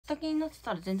った気になって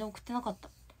たら全然送ってなかった。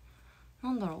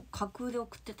なんだろう、架空で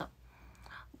送ってた。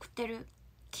送ってる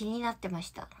気になってま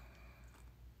した。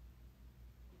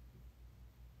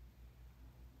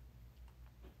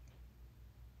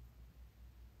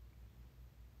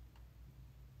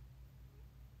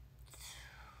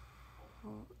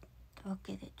というわ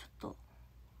けでち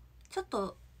ょっ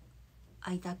と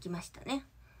間空きましたね。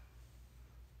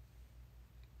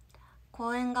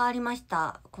公演がありまし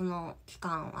た。この期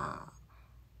間は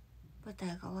舞台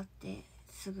が終わって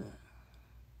すぐ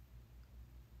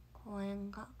公演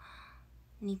が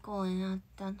2公演あっ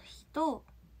た日と、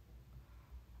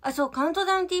そう、カウント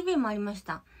ダウン TV もありまし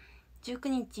た。19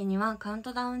日にはカウン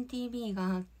トダウン TV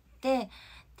があって、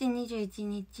で21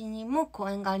日にも公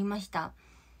演がありました。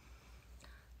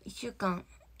1週間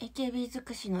AKB 尽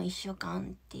くしの1週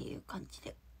間っていう感じ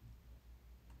で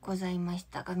ございまし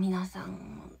たが、皆さ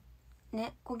ん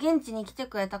ね、現地に来て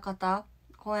くれた方、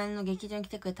公演の劇場に来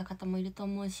てくれた方もいると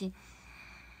思うし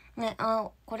ね、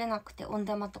来れなくてオン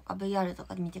デマとか VR と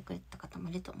かで見てくれた方も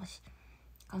いると思うし、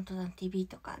カウントダウン TV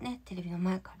とかね、テレビの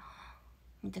前から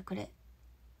見てくれ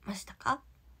ましたか？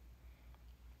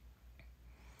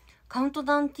カウント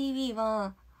ダウン TV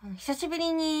は久しぶ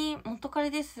りに元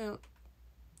彼です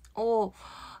を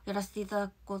やらせていただ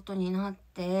くことになっ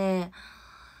て、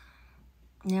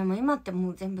ね、もう今っても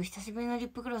う全部久しぶりのリッ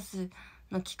プグロス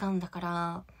の期間だか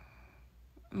ら、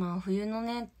まあ冬の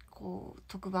ね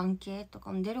特番系と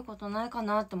かも出ることないか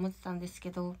なって思ってたんです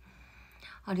けど、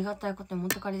ありがたいことに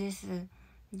元彼です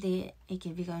で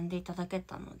AKB が呼んでいただけ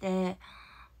たので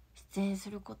出演す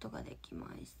ることができま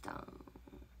した。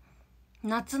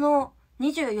夏の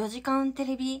24時間テ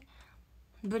レビ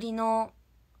ぶりの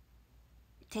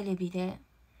テレビで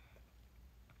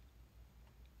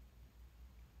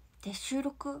収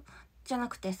録じゃな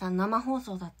くてさ、生放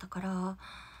送だったから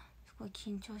すごい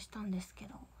緊張したんですけ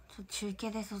ど、中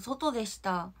継で外でし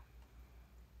た。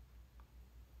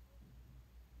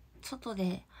外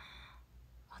で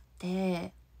あっ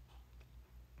て、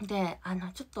で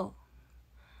ちょっと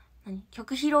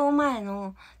曲披露前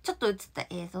のちょっと映った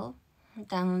映像み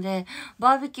たいので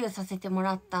バーベキューさせても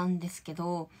らったんですけ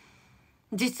ど、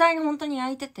実際に本当に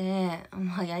焼いてて、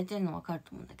まあ焼いてるの分かる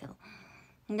と思うんだけど、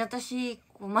で私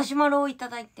マシュマロをいた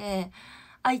だいて、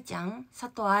愛ちゃん、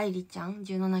佐藤愛理ちゃん、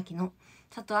17期の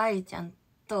佐藤愛理ちゃん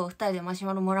と2人でマシュ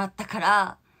マロもらったか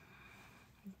ら、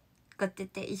こうやって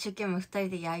て一生懸命2人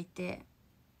で焼いて、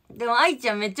でも愛ち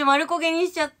ゃんめっちゃ丸焦げに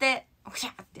しちゃって、ほしゃ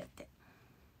ーってやって、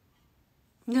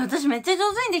で私めっちゃ上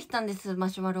手にできたんです、マ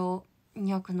シュマロ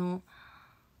焼くの。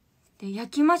で焼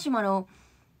きマシュマロ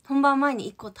本番前に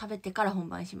1個食べてから本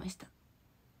番しました。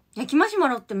焼きマシュマ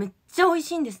ロってめっちゃ美味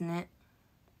しいんですね。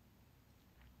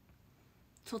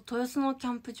そう、豊洲のキ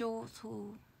ャンプ場、そう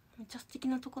めっちゃ素敵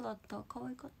なとこだった。可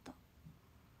愛かった。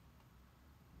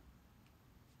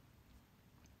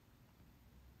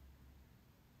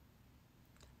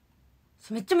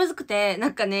めっちゃむずくて、な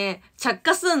んかね着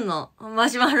火すんの、マ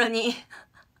シュマロに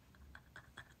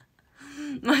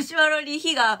マシュマロに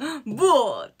火が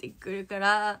ボーってくるか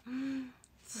ら、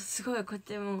すごいこうやっ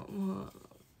ても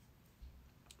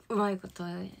うまいこと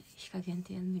火加減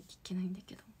でやんなきゃいけないんだ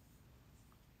けど、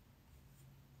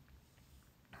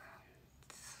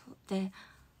で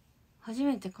初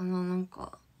めてかな、なん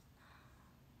か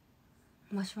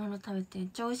マシュマロ食べてめっ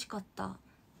ちゃ美味しかった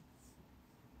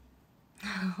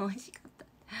美味しかっ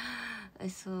た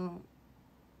そう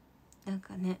なん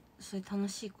かね、そういう楽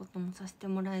しいこともさせて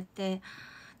もらえて、っ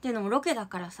ていうのもロケだ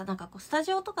からさ、なんかスタ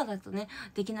ジオとかだとね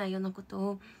できないようなこと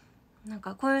を、なん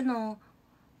かこういうの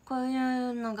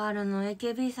があるの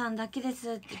AKB さんだけで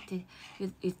すって言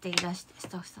っていらして、ス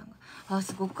タッフさんが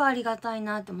すごくありがたい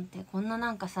なって思って、こんな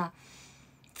なんかさ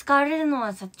使われるの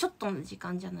はさちょっとの時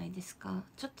間じゃないですか、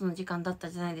ちょっとの時間だった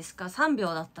じゃないですか、3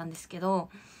秒だったんですけど、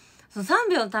その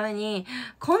3秒のために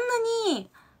こんなに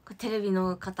テレビ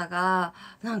の方が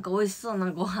なんか美味しそうな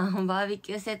ご飯をバーベ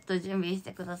キューセット準備し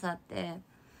てくださって、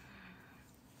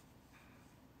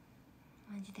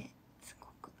マジですご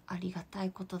くありがた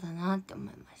いことだなって思い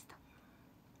ました。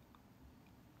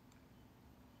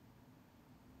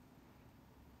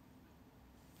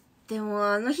でも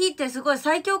あの日ってすごい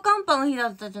最強寒波の日だ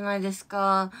ったじゃないです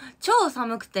か。超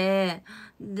寒くて、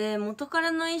で元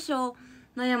彼の衣装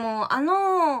でも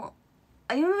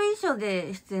MV 衣装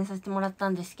で出演させてもらった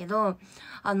んですけど、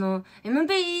MV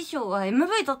衣装は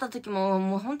MV 撮った時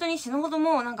もう本当に死ぬほど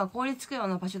もうなんか凍りつくよう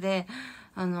な場所で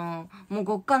もう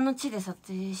極寒の地で撮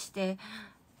影して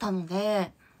たの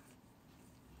で、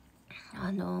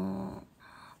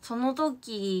その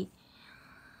時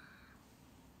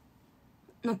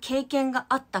の経験が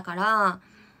あったから、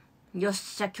よっ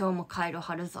しゃ今日も帰る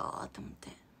はるぞって思って、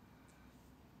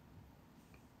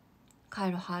カ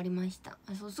イロ貼りました。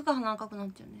そうすぐ鼻赤くなっ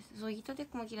ちゃうんです。そうヒートテッ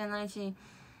クも着れないし、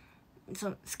そ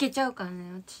う透けちゃうから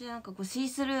ね。私なんかこうシー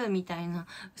スルーみたいな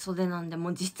袖なんで、も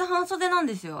う実質半袖なん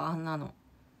ですよ、あんなの。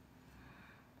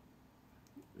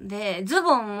でズ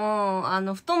ボン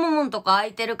も太ももんとか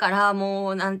開いてるから、も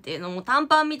うなんていうの、もう短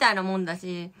パンみたいなもんだ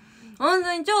し、本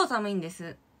当に超寒いんで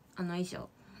す、衣装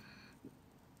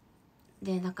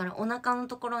で。だからお腹の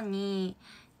ところに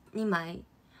2枚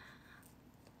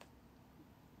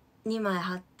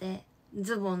貼って、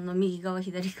ズボンの右側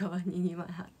左側に2枚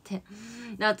貼って、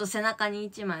であと背中に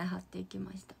1枚貼っていき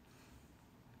まし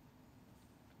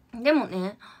た。でも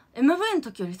ね MV の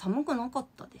時より寒くなかっ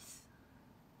たです。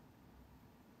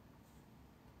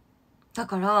だ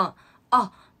から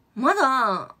ま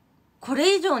だこ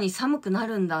れ以上に寒くな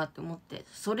るんだって思って、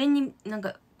それになん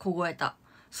か凍えた。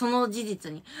その事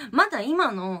実にまだ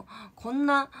今のこん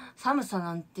な寒さ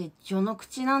なんて序の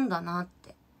口なんだなっ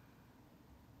て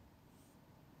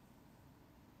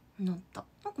なった。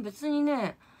なんか別に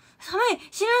ね、寒い、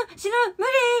死ぬ無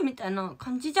理みたいな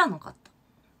感じじゃなかった。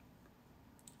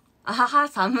あはは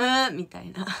寒みた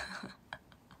いな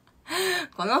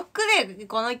この服で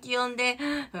この気温で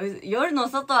夜の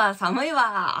外は寒いわ、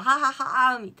あはは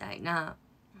はみたいな、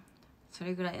そ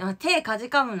れぐらい。手かじ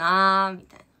かむなみ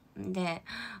たいな。で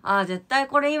絶対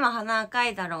これ今鼻赤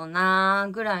いだろうな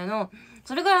ぐらいの、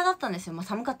それぐらいだったんですよ。まあ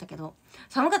寒かったけど、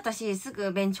寒かったし、す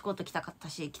ぐベンチコート着たかった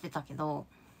し着てたけど、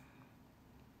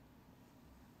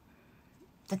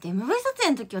だって MV 撮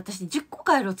影の時私10個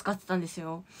カイロ使ってたんです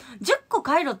よ。10個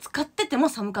カイロ使ってても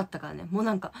寒かったからね。もう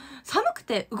なんか寒く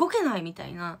て動けないみた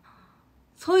いな、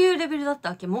そういうレベルだった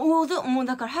わけ。もう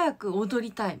だから早く踊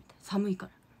りたいみたいな、寒いか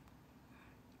ら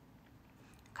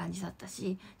感じだった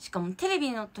し、しかもテレ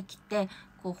ビの時って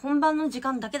こう本番の時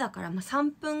間だけだから、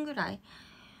3分ぐらい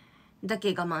だ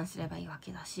け我慢すればいいわ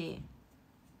けだし、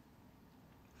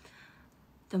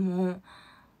でも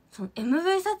その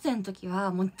MV 撮影の時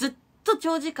はもうずっと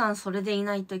長時間それでい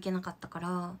ないといけなかったか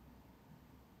ら。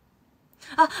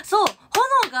そう、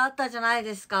炎があったじゃない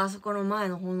ですか、あそこの前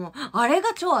の炎。あれ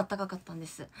が超あったかかったんで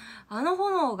す。あの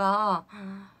炎が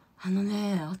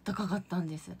あったかかったん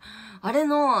です。あれ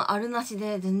のあるなし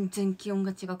で全然気温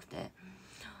が違くて、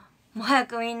もう早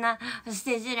くみんなス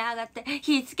テージに上がって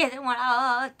火つけても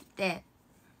らおうって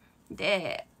言って、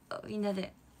でみんな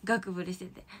でガクブルして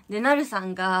て、でなるさ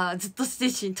んがずっとステー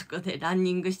ジのとこでラン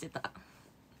ニングしてた。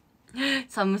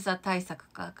寒さ対策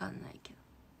かわかんないけど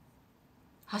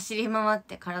走り回っ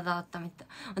て体温めた。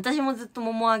私もずっと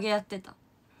もも上げやってた、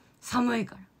寒い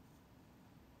から。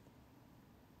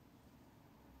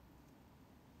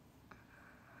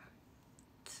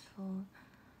そう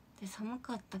で寒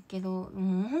かったけど、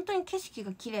もう本当に景色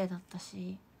が綺麗だった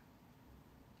し、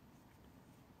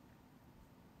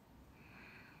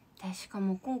でしか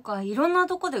も今回いろんな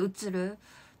とこで映る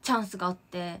チャンスがあっ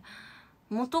て、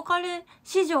元彼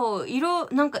史上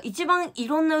なんか一番い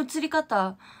ろんな映り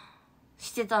方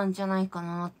してたんじゃないか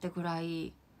なってぐらい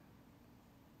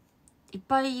いっ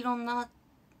ぱいいろんな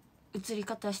映り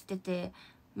方してて、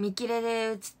見切れで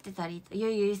映ってたり、ゆ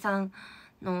いさん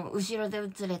の後ろで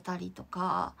映れたりと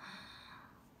か、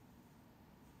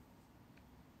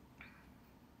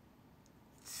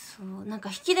そうなんか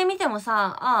引きで見ても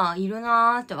さ、いる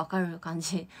なーって分かる感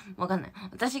じ。分かんない、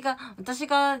私が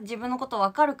自分のこと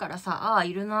分かるからさ、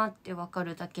いるなーって分か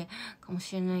るだけかも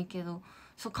しれないけど、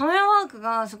そうカメラワーク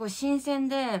がすごい新鮮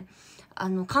で、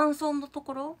感想のと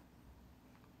ころ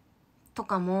と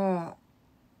かも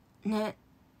ね、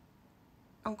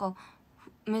なんか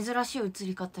珍しい映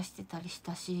り方してたりし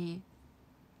たし、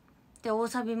で大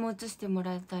サビも映しても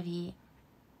らえたり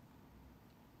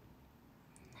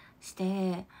し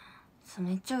て、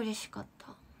めっちゃ嬉しかった。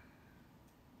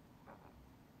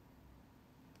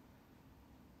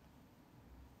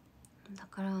だ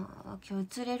から今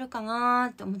日映れるかな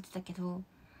ーって思ってたけど、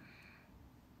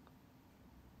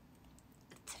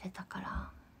映れたから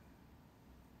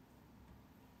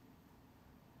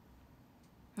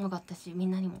よかったし、み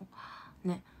んなにも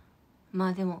ね、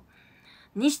でも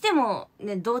にしても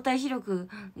ね、動体視力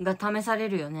が試され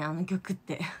るよね、あの曲っ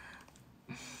て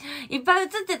いっぱい映っ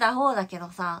てた方だけど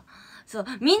さ、そう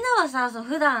みんなはさ、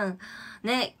普段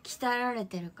ね鍛えられ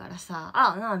てるからさ、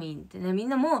なあみんってね、みん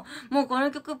なもうこの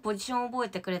曲ポジション覚え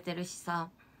てくれてるしさ、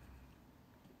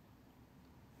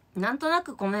なんとな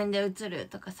くこの辺で映る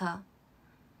とかさ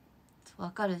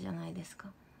わかるじゃないですか。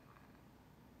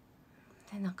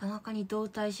でなかなかに動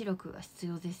体視力が必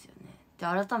要ですよねって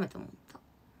改めて思った。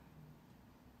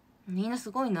みんな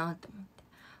すごいなって思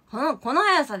って、この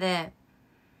速さで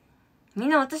みん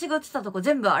な私が映ったとこ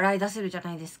全部洗い出せるじゃ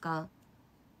ないですか。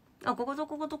ここと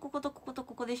こことこことここと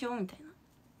ここでしょみたいな、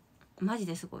マジ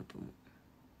ですごいと思う。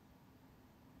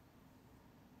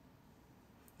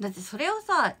だってそれを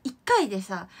さ1回で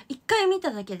さ1回見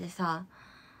ただけでさ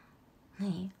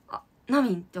ナ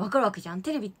ミンってわかるわけじゃん。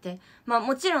テレビってまあ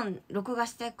もちろん録画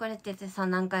してくれててさ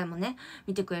何回もね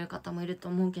見てくれる方もいると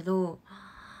思うけど、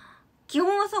基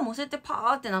本はさもうそうやってパ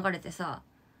ーって流れてさ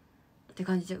って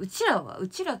感じで、うちら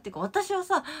っていうか私は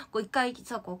さこう一回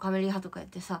さこうカメリハとかやっ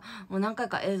てさもう何回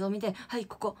か映像見てはい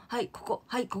ここはいここ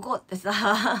はいここって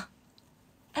さ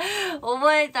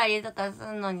覚えたりとかす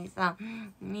んのにさ、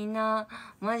みんな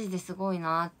マジですごい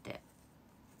なって。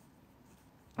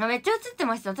めっちゃ映って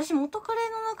ました。私元カレ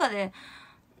の中で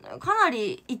かな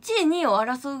り1位2位を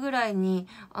争うぐらいに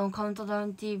カウントダウ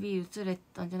ン TV 映れ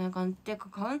たんじゃないかなっていうか、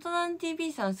カウントダウン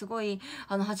TV さんすごい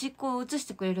端っこを映し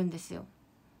てくれるんですよ。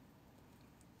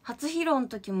初披露の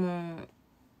時も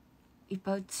いっ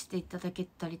ぱい映していただけ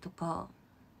たりとか、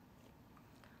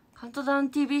カウントダウ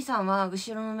ン TV さんは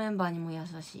後ろのメンバーにも優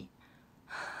しい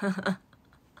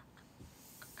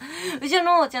後ろ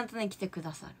の方ちゃんとね来てく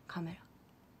ださるカメラ。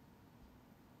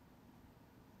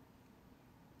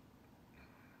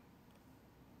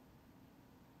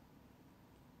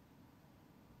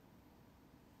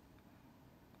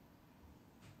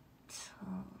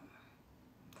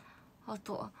そう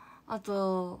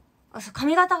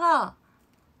髪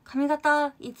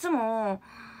型いつも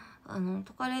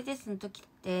トカレですの時っ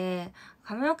て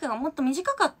髪の毛がもっと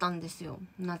短かったんですよ。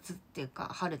夏っていうか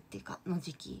春っていうかの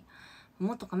時期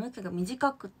もっと髪の毛が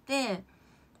短くて、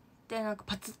でなんか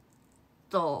パツッ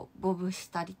とボブし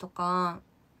たりとか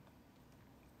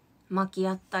巻き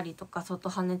やったりとか外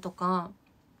羽根とか、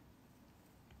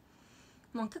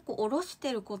まあ結構下ろして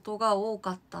ることが多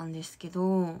かったんですけ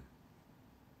ど、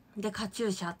でカチュ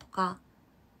ーシャとか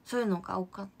そういうのが多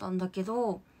かったんだけ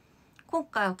ど、今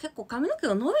回は結構髪の毛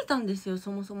が伸びたんですよ。そ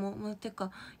もそもて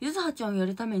かゆずはちゃんをや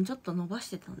るためにちょっと伸ばし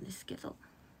てたんですけどっ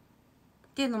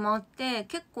ていうのもあって、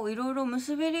結構いろいろ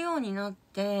結べるようになっ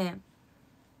た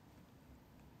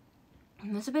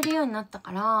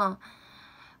から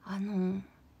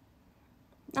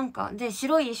なんかで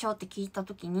白い衣装って聞いた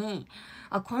時に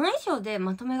この衣装で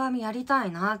まとめ髪やりた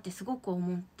いなってすごく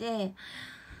思って、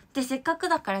でせっかく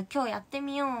だから今日やって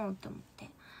みようと思って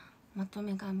まと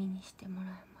め髪にしてもらい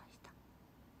まし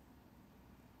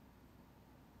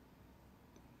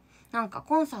た。なんか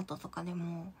コンサートとかで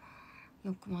も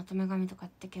よくまとめ髪とかや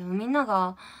ったけど、みんな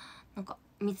がなんか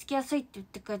見つけやすいって言っ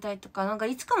てくれたりとか、なんか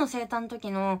いつかの生誕の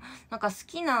時のなんか好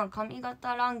きな髪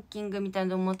型ランキングみたい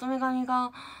なのまとめ髪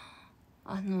が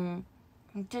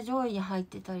めっちゃ上位に入っ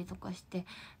てたりとかして、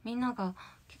みんなが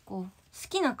結構好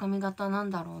きな髪型なん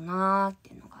だろうなーって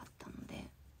いうのがあったので、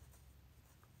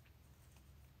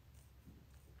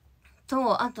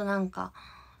とあとなんか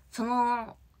そ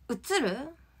の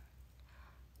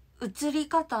映り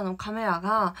方のカメラ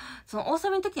がその大サ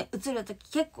ビの時に映る時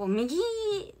結構右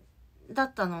だ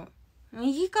ったの。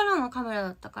右からのカメラだ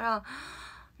ったから、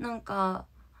なんか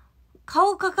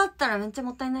顔かかったらめっちゃ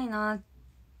もったいないなっ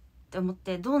て思っ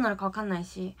て、どうなるか分かんない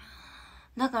し、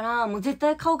だからもう絶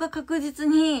対顔が確実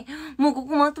にもうこ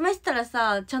こまとめしたら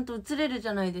さちゃんと映れるじ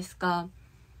ゃないですか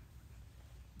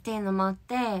っていうのもあっ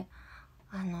て、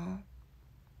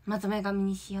まとめ髪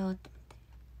にしようって思って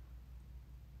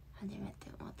初め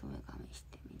てまとめ髪し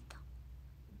てみた。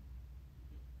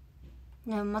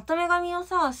ね、まとめ髪を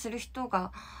さする人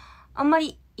があんま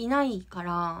りいないか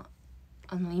ら、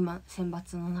今選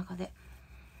抜の中で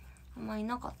あんまりい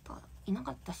なかっ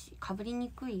たし、かぶりに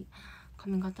くい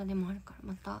髪型でもあるか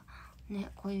ら、またね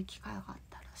こういう機会があっ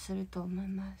たらすると思い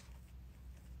ます。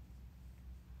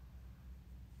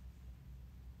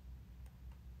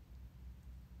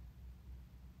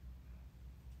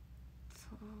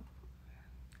そう、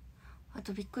あ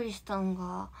とびっくりしたの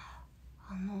が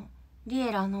リ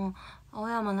エラの青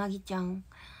山なぎちゃん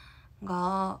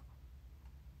が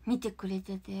見てくれ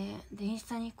てて、でインス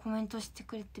タにコメントして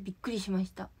くれてびっくりしま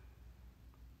した。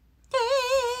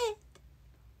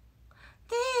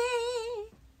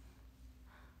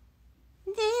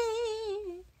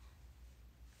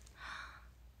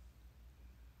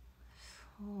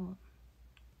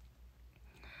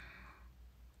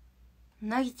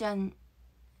なぎちゃん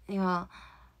には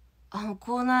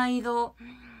高難易度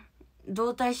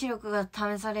動体視力が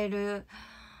試される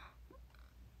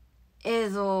映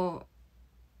像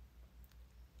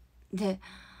で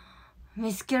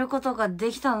見つけることが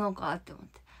できたのかって思っ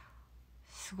て、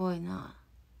すごいな、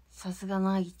さすが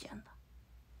なぎちゃんだ。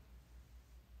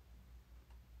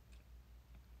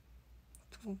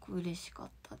すごく嬉しかっ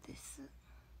たです。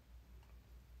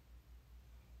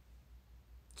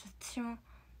私も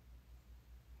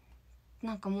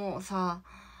なんかもうさ、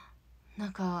な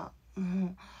んか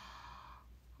も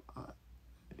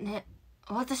うね、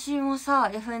私もさ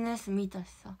FNS 見たし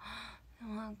さ、で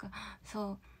もなんか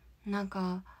そうなん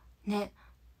かね、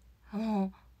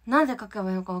もうなんで書け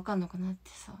ばいいのか分かんなくなって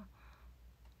さ、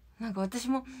なんか私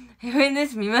も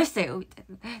FNS 見ましたよみたい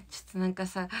な、ちょっとなんか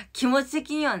さ気持ち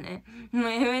的にはね、もう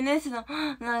FNS の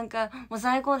なんかもう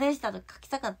最高でしたとか書き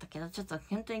たかったけど、ちょっと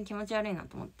本当に気持ち悪いな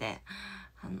と思って、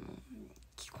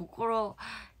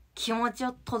気持ち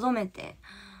をとどめて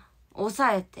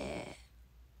抑えて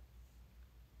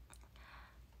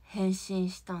返信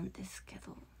したんですけ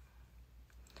ど、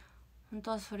本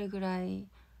当はそれぐらい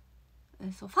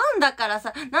そうファンだから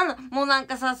さ、もうなん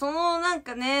かさ、なん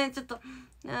かね、ちょっと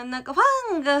なんかフ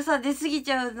ァンがさ出過ぎ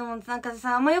ちゃうのもなんか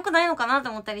さあんま良くないのかなと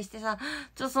思ったりしてさ、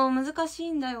ちょっとそう難し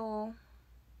いんだよ。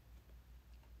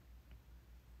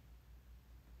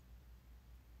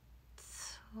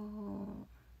そう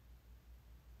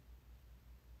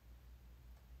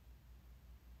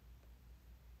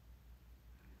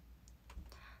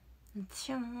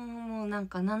私はもうなん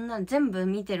かなんなら全部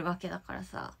見てるわけだから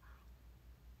さ、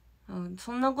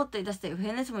そんなこと言い出したら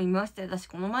FNS も見ましたよ。私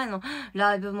この前の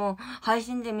ライブも配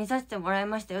信で見させてもらい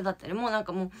ましたよだったり、もうなん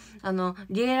かもう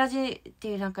リエラジって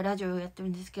いうなんかラジオをやってる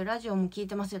んですけど、ラジオも聞い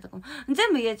てますよとかも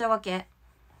全部言えちゃうわけ。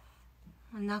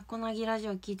なっこなぎラジ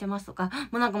オ聞いてますとか、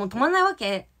もうなんかもう止まんないわ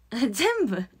け全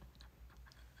部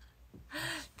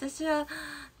私は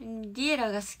リエ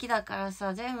ラが好きだから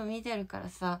さ、全部見てるから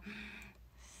さ、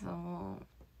そう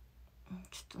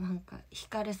ちょっとなんか惹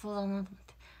かれそうだなと思っ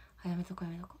て、やめとこ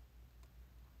うやめとこう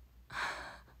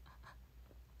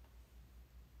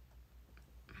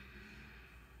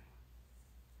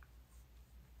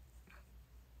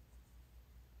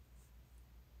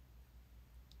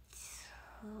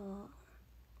そう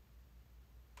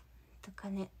とか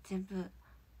ね、全部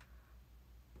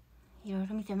いろい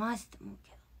ろ見てますって思う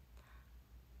け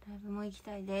ど、ライブも行き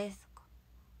たいですとか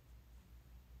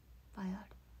いっぱいあ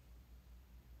る。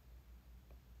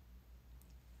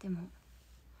でも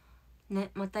ね、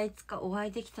またいつかお会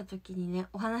いできた時にね、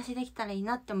お話できたらいい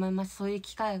なって思います。そういう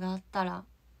機会があったら。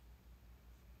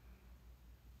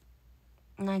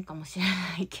ないかもしれな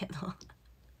いけど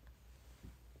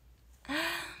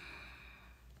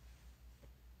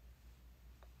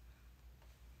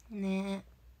ね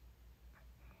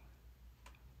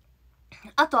え、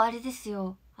あとあれです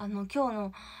よ、今日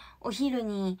のお昼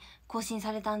に更新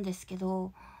されたんですけ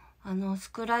ど、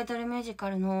スクールアイドルミュージカ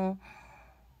ルの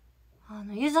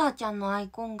ゆずはちゃんのアイ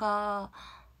コンが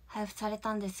配布され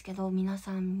たんですけど、皆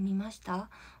さん見ました？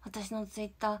私のツイ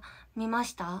ッター見ま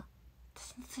した？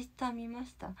私のツイッター見ま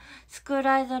した？スクール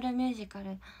アイドルミュージカ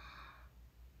ル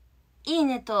いい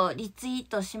ねとリツイー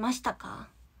トしましたか？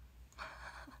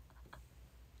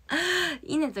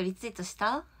いいねとリツイートし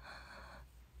た？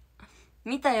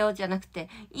見たよじゃなくて、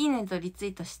いいねとリツイ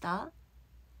ートした？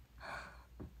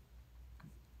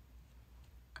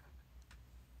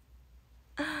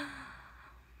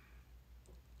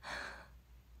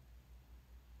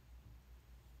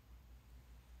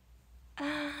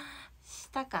し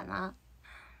たかな？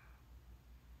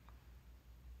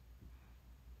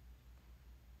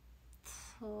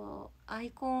そう、アイ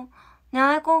コン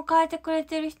変えてくれ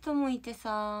てる人もいて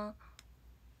さ、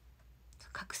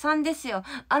拡散ですよ。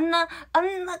あんな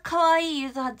可愛い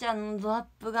ゆずはちゃんのドアッ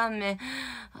プ顔面、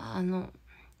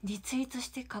リツイートし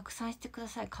て拡散してくだ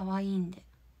さい。可愛いんで。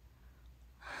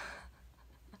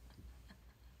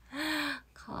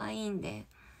可愛いんで。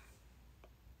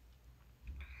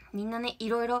みんなね、い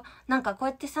ろいろ、なんかこう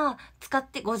やってさ、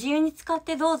ご自由に使っ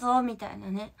てどうぞ、みたいな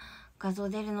ね。画像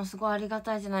出るのすごいありが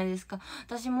たいじゃないですか。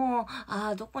私も、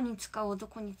どこに使おうっ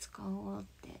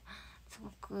て、すご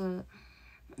く、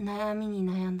悩みに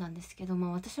悩んだんですけど、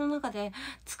私の中で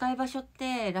使い場所っ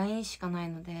て LINE しかない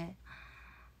ので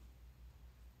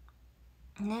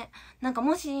ね、なんか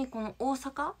もしこの大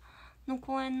阪の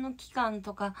公演の期間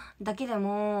とかだけで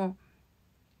も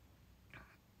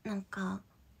なんか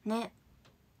ね、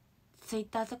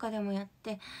Twitter とかでもやっ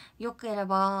てよけれ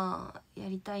ばや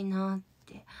りたいなっ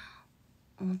て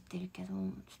思ってるけど、ちょっ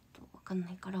と分かん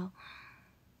ないから、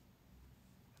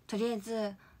とりあえ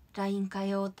ず LINE 変え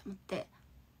ようと思って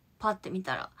パッて見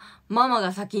たらママ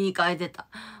が先に変えてた。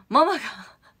ママが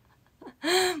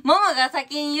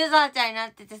先にユーザーちゃんにな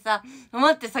っててさ、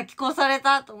待って先越され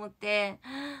たと思って、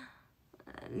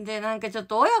でなんかちょっ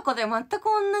と親子で全く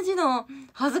同じの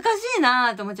恥ずかしい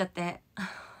なと思っちゃって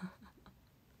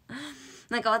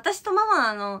なんか私とマ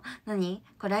マ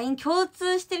これ LINE 共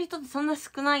通してる人ってそんな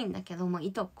少ないんだけど、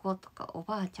いとことかお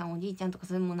ばあちゃんおじいちゃんとか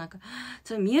それもなんか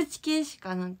そういう身内系し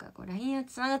かなんかこう LINE は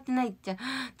繋がってないっちゃ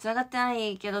繋がってな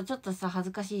いけど、ちょっとさ恥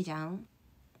ずかしいじゃん。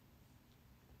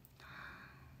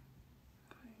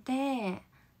で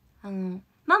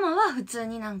ママは普通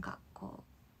になんかこう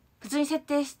普通に設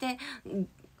定して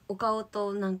お顔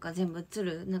となんか全部映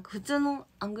る、なんか普通の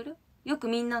アングル、よく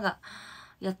みんなが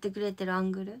やってくれてるア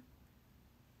ングル、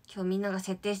今日みんなが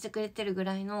設定してくれてるぐ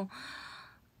らいの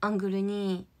アングル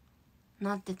に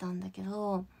なってたんだけ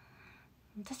ど、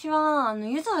私は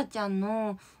ゆずはちゃん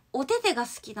のお手手が好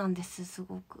きなんです。す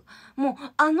ごくも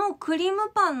うクリーム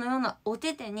パンのようなお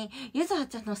手手にゆずは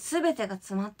ちゃんの全てが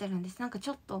詰まってるんです。なんかち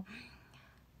ょっと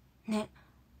ね、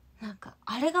なんか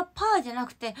あれがパーじゃな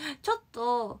くてちょっ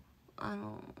と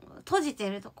閉じて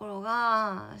るところ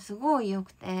がすごい良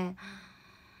くて、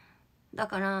だ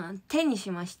から手に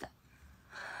しました。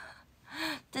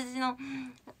私の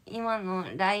今の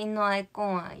LINE のアイコ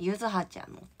ンはゆずはちゃ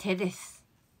んの手です。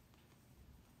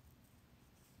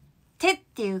手っ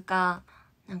ていうか、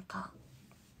なんか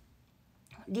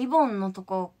リボンのと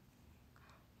こ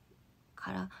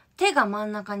から手が真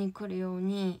ん中に来るよう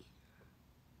に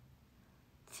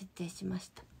設定しまし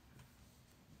た。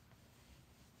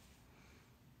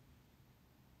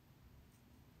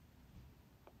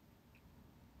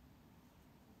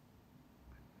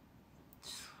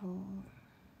そう、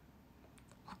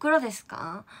ほくろです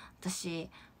か？私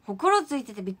ほくろつい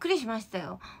ててびっくりしました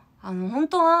よ。本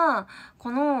当はこ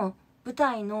の舞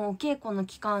台のお稽古の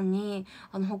期間に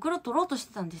ほくろ取ろうとし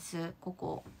てたんです。こ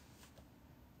こ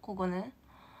ね、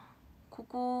こ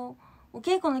こお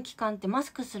稽古の期間ってマ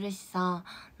スクするしさ、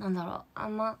なんだろう、あ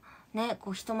んまね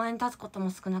こう人前に立つことも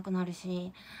少なくなる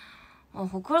し、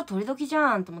ほくろ取り時じ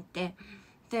ゃんと思って、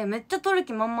でめっちゃ取る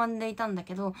気満々でいたんだ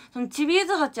けど、そのちびゆ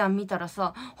ずはちゃん見たら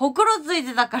さほくろつい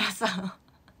てたからさ待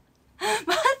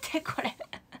ってこれ取れ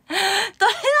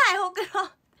ないほくろ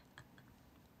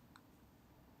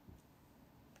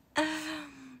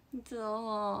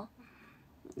そ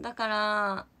うだか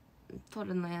ら取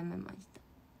るのやめました。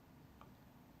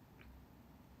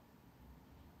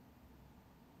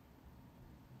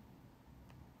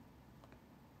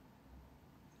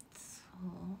そう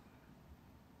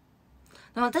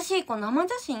でも私こう生写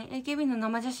真 AKB の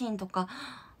生写真とか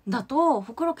だと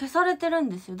ほくろ消されてるん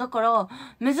ですよ。だから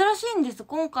珍しいんです。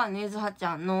今回のゆずはち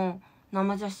ゃんの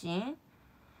生写真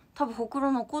多分ほく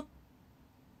ろ残っ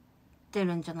て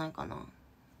るんじゃないかな。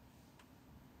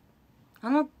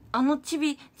ち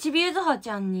びゆずはち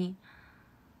ゃんに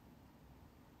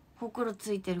ほくろ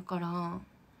ついてるから、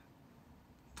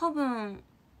多分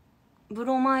ブ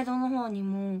ロマイドの方に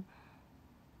も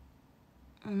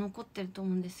残ってると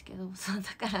思うんですけど、そうだ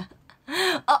から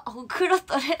あ、ほくろ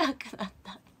取れなくなっ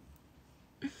たっ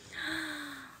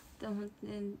て思って、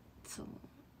そう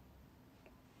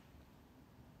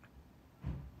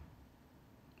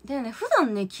でね、普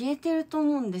段ね消えてると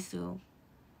思うんですよ。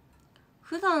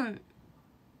普段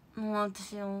の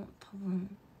私の多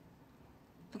分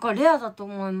だからレアだと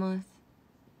思います。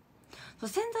そう、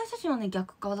宣材写真はね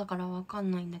逆側だから分か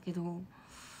んないんだけど、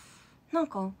なん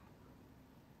か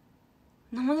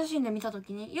生写真で見た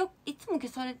時にいつも消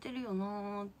されてるよな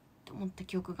ーって思った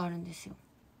記憶があるんですよ。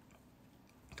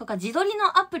とか自撮り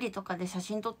のアプリとかで写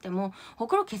真撮ってもほ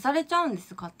くろ消されちゃうんで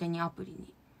す、勝手にアプリ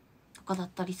にとかだっ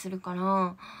たりするか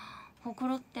ら、ほく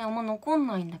ろってあんま残ん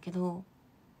ないんだけど、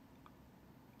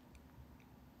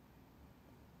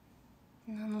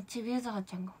ちびゆずは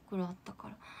ちゃんがほくろあったか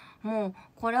ら、もう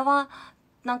これは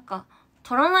なんか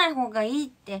取らない方がいいっ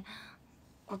て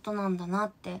ことなんだな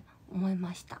って思い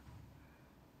ました。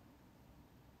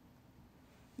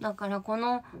だからこ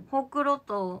のほくろ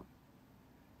と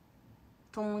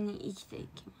共に生きてい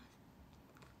きます。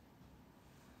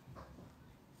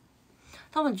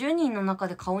多分10人の中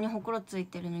で顔にほくろつい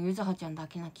てるのゆずはちゃんだ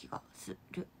けな気がす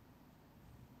る、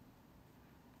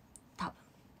多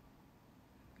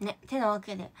分ね。てなわ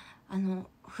けで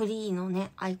フリーの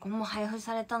ねアイコンも配布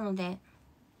されたので、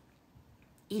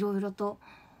いろいろと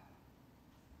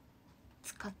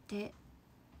使って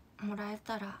もらえ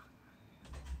たら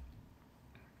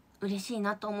嬉しい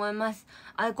なと思います。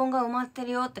アイコンが埋まって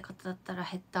るよって方だったら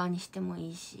ヘッダーにしても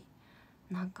いいし、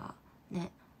なんか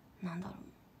ね、なんだろ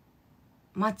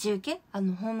う、待ち受けホ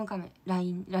ーム画面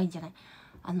LINE じゃない、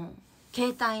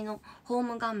携帯のホー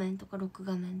ム画面とか録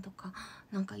画面とか、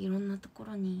なんかいろんなとこ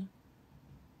ろに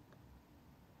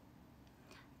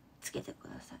つけてく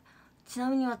ださい。ちな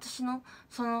みに私の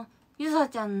そのゆずは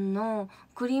ちゃんの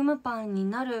クリームパンに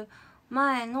なる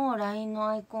前の LINE の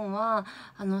アイコンは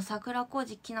桜小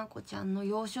路きなこちゃんの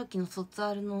幼少期の卒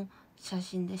アルの写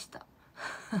真でした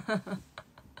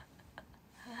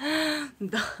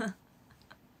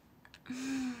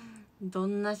ど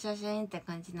んな写真って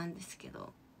感じなんですけ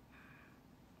ど、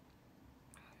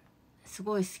す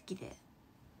ごい好きで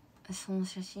その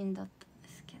写真だったんで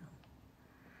すけど、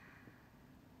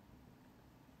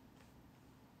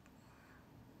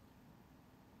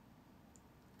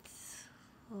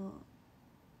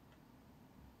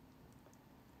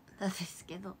なんです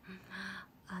けど、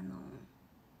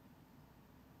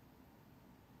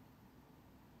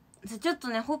ちょっと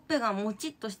ねほっぺがもち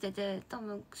っとしてて、多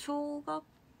分小学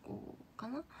校か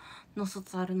なの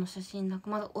卒アルの写真だか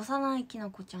ら、まだ幼いき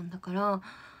なこちゃんだから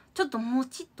ちょっとも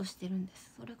ちっとしてるんで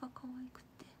す。それが可愛く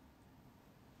て、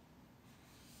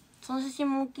その写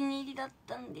真もお気に入りだっ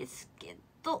たんですけ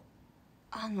ど、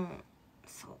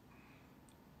そ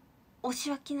う推し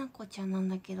はきなこちゃんなん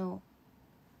だけど、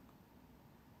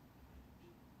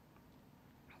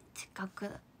せっかく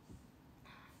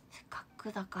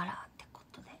だからってこ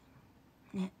とで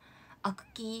ね、アク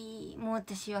キも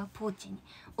私はポーチに、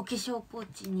お化粧ポー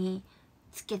チに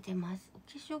つけてます。化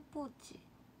粧ポー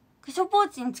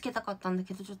チにつけたかったんだ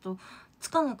けど、ちょっとつ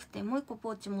かなくて、もう一個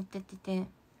ポーチ持ってってて、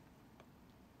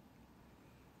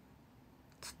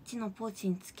そっちのポーチ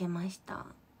につけました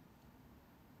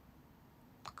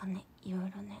とかね、いろい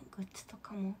ろね、グッズと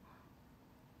かも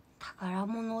宝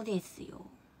物ですよ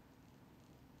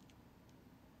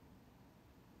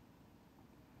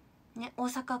ね。大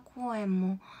阪公演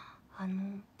も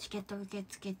チケット受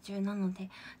付中なので、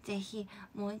ぜひ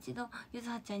もう一度ゆ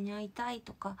さちゃんに会いたい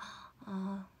とか、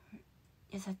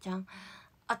ゆさちゃん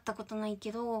会ったことない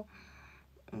けど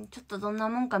ちょっとどんな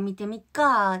もんか見てみっ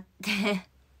かって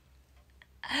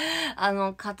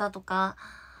方とか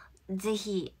ぜ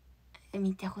ひ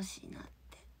見てほしいなっ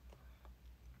て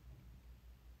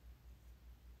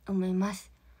思いま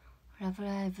す。ラブ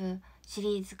ライブシ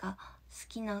リーズが好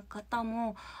きな方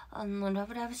も、ラ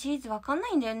ブライブシリーズわかんな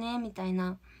いんだよねみたい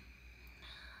な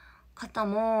方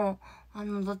も、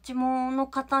どっちもの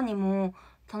方にも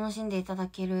楽しんでいただ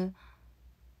ける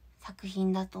作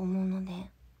品だと思うので、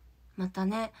また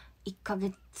ね1ヶ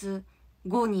月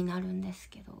後になるんです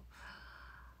けど、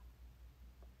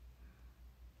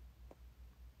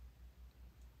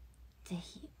ぜ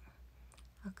ひ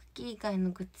アクキー以外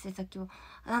のグッズ先を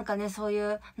なんかね、そうい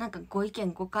うなんかご意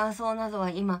見ご感想などは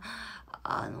今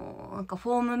なんか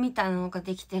フォームみたいなのが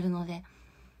できてるので、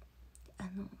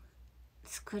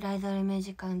スクライドルイメー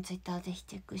ジ館ツイッターぜひ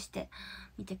チェックして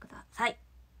みてください。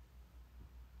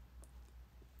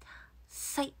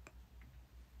っ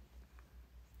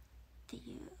て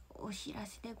いうお知ら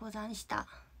せでござんした。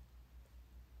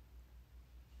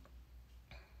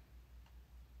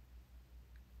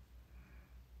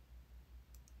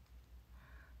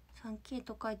3K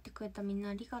とか言ってくれたみん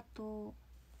なありがとう。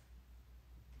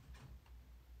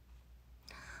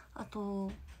あと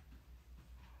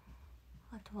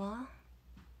は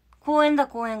公演も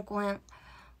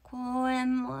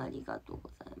ありがとうご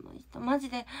ざいました。マジ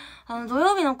で土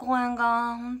曜日の公演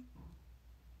が本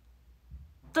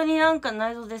当になんか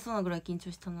内臓出そうなぐらい緊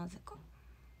張した。なぜか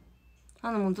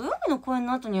もう土曜日の公演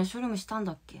の後にはショルムしたん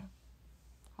だっけ、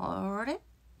あれ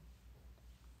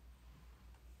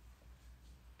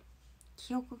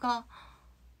記憶が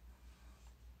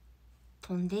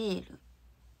飛んでいる。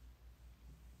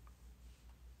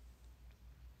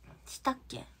したっ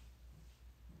け、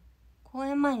公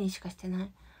演前にしかしてな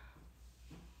い、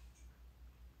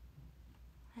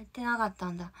やってなかった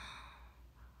んだ。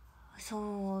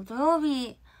そう土曜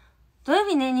日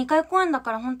ね2回公演だ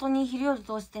から、本当に昼夜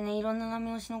通してねいろんな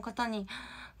波推しの方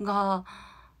が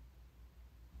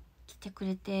来てく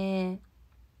れて、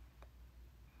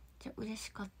嬉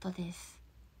しかったです。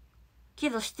け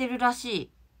どしてるらし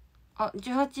い。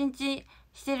18日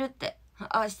してるって、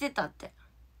してたって、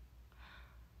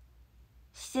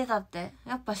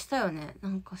やっぱしたよね。な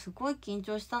んかすごい緊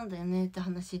張したんだよねって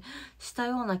話した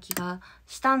ような気が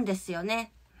したんですよ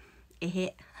ね。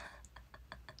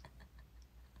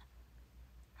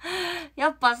や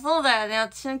っぱそうだよね。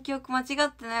私の記憶間違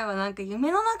ってないわ。なんか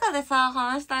夢の中でさ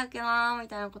話したっけなーみ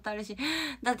たいなことあるし、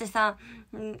だってさ、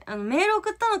メール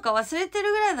送ったのか忘れて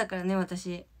るぐらいだからね、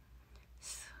私。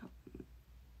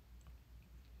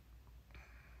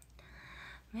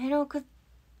メール送っ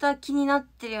た気になっ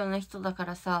てるような人だか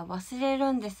らさ、忘れ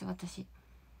るんです私。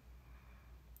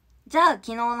じゃあ昨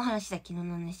日の話。昨日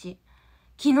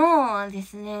はで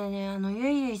すね、ゆ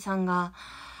いゆいさんが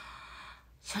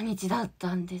初日だっ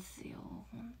たんですよ。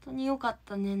本当に良かっ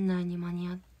た。年内に間に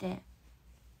合って。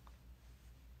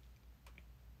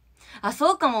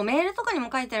そうかも。メールとかにも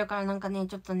書いてるからなんかね、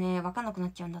ちょっとね、わかんなくな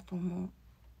っちゃうんだと思う。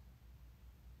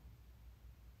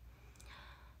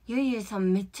ゆいゆいさ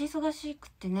んめっちゃ忙しくっ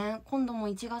てね、今度も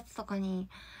1月とかに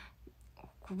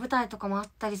舞台とかもあっ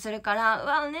たりするか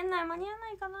ら、年内間に合わ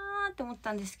ないかなーって思っ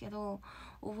たんですけど、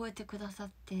覚えてくださ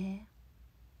って。い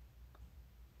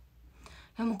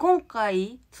やもう今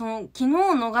回昨日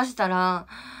逃したら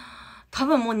多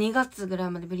分もう2月ぐら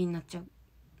いまでぶりになっちゃう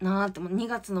なーって。もう2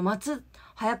月の末、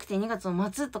早くて2月の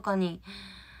末とかに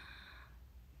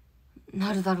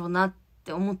なるだろうなっっ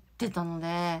て思ってたので、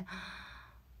本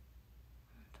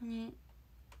当に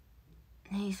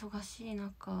ね忙しい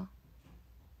中っ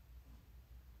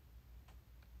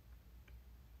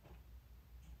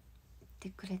て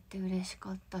くれて嬉し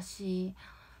かったし、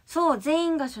そう全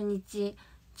員が初日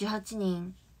18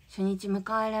人初日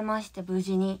迎えれまして、無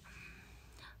事に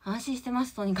安心してま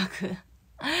す。とにかく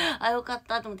あ、よかっ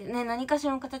たと思ってね、何かし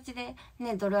らの形で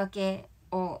ねドル明け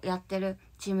をやってる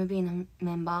チーム B の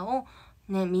メンバーを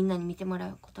ねみんなに見てもら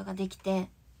うことができてよ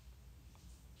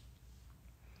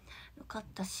かっ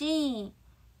たし、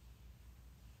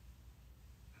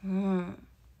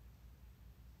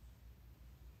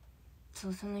そ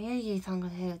う、そのゆいゆいさんが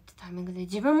出るってタイミングで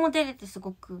自分も出れてす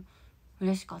ごく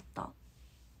嬉しかった。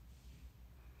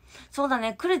そうだ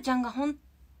ね、くるちゃんが本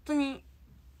当に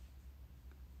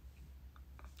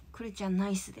くるちゃんナ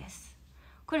イスです。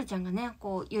くるちゃんがね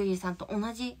こうゆいゆいさんと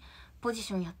同じポジ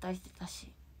ションやったりしてた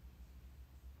し、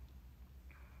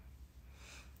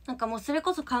なんかもうそれ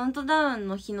こそカウントダウン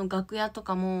の日の楽屋と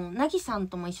かもなぎさん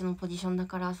とも一緒のポジションだ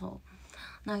から、そ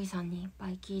うなぎさんにいっぱ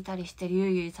い聞いたりしてるゆ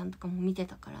いゆいさんとかも見て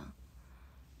たから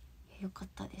よかっ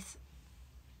たです。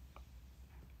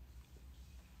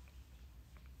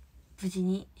無事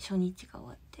に初日が終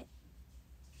わって、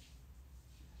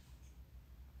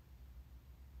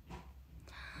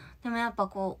でもやっぱ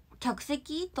こう客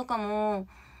席とかも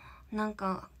なん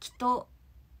かきっと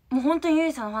もう本当にゆ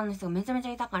いさんのファンの人がめちゃめち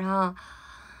ゃいたから、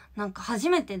なんか初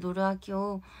めてドル明け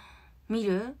を見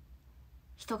る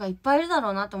人がいっぱいいるだ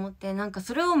ろうなと思って、なんか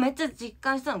それをめっちゃ実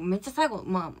感したの。めっちゃ最後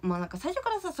まあなんか最初か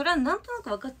らさそれはなんとな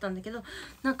く分かってたんだけど、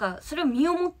なんかそれを身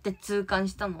をもって痛感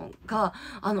したのが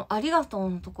ありがとう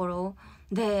のところ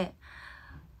で、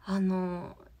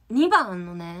2番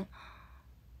のね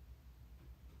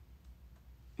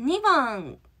2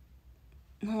番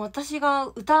の私が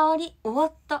歌わり終わ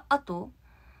った後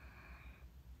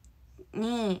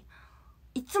に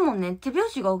いつもね手拍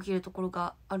子が起きるところ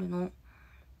があるの。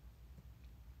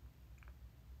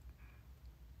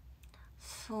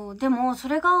そう、でもそ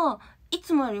れがい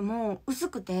つもよりも薄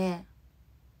くて、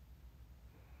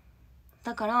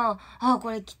だから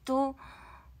これきっと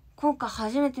今回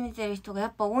初めて見てる人がや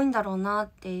っぱ多いんだろうなっ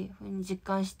ていう風に実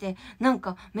感して、なん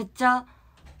かめっちゃ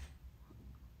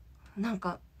なん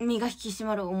か身が引き締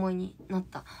まる思いになっ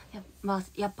た。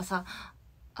やっぱさ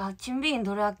チンビン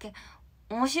ドル明け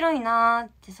面白いなーっ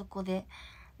てそこで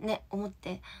ね思っ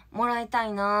てもらいた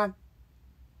いなーって。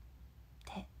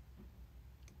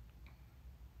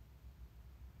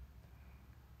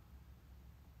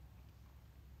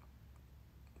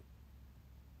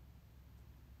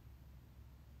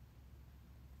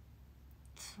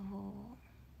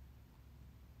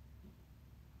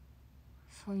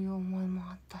そういう思いも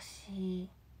あったし、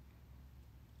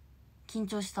緊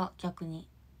張した。逆に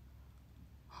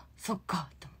そっか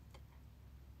と思って、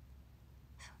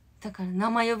だから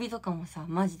生呼びとかもさ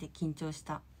マジで緊張し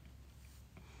た。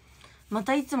ま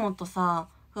たいつもとさ、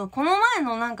この前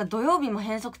のなんか土曜日も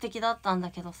変則的だったんだ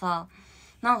けどさ、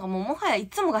なんかもうもはやい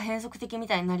つもが変則的み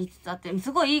たいになりつつあって、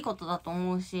すごいいいことだと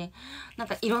思うし、なん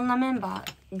かいろんなメンバ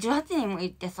ー18人もい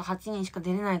てさ8人しか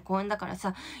出れない公演だから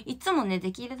さ、いつもね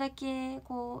できるだけ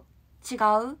こう違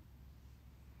う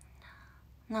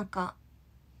なんか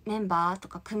メンバーと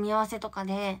か組み合わせとか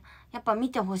でやっぱ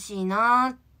見てほしい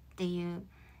なっていう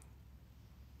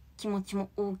気持ち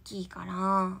も大きいか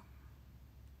ら、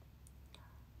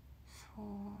そう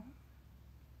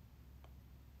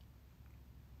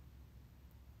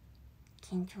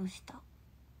緊張した。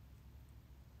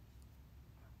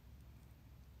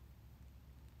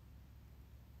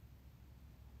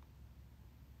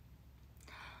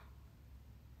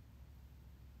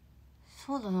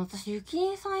そうだな、私ゆき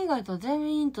りんさん以外とは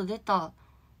全員と出たっ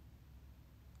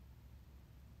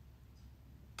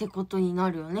てことにな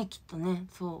るよねきっとね。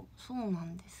そうな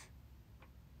んです。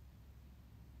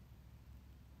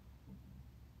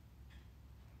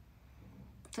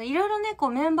いろいろねこ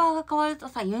うメンバーが変わると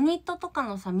さユニットとか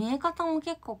のさ見え方も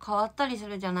結構変わったりす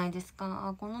るじゃないです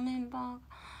か。このメンバー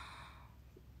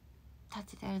た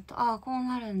ちでやるとこう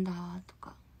なるんだと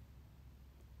か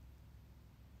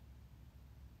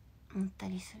思った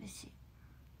りするし、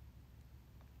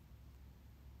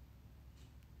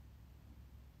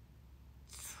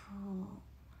そ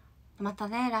うまた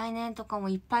ね来年とかも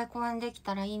いっぱい公演でき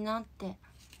たらいいなって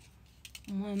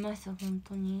思います。本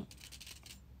当に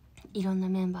いろんな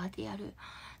メンバーでやる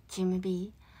チーム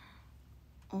B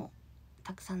を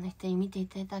たくさんの人に見てい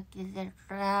ただけ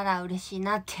たら嬉しい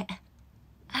なって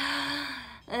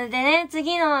でね、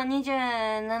次の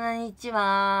27日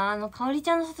はかおりち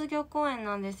ゃんの卒業公演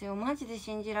なんですよ。マジで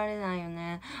信じられないよ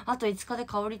ね。あと5日で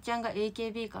かおりちゃんが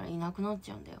AKB からいなくなっち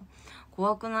ゃうんだよ。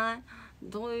怖くない？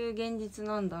どういう現実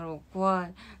なんだろう。怖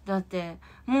い。だって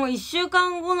もう1週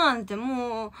間後なんて、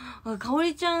もうかお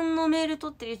りちゃんのメール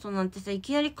取ってる人なんてさ、い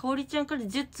きなりかおりちゃんから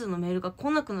10通のメールが来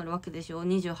なくなるわけでしょ、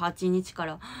28日か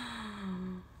ら。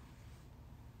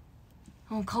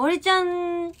もうかおりちゃ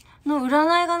んの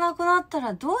占いがなくなった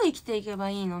らどう生きていけば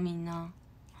いいの、みんな。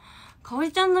かお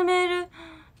りちゃんのメール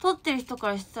取ってる人か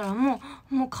らしたら、も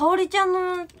うかおりちゃん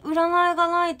の占いが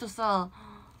ないとさ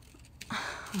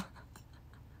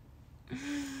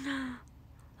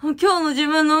今日の自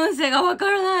分の運勢がわ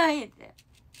からないって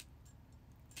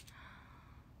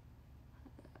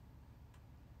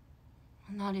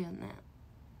なるよね。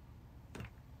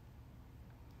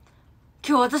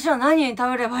今日私は何に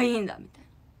食べればいいんだみたいな。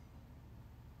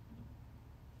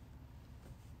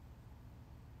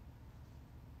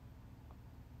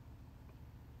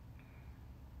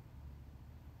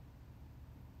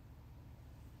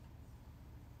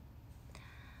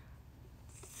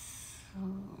そう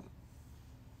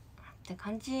って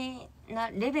感じな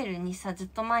レベルにさ、ずっ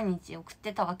と毎日送っ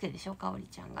てたわけでしょ、かおり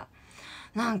ちゃんが。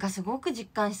なんかすごく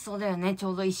実感しそうだよね。ち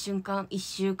ょうど1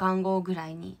週間後ぐら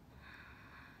いに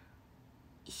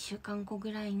1週間後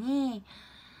ぐらいに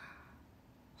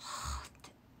はあっ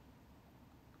て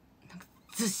なんか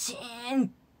ずしーんっ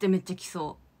てめっちゃき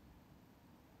そ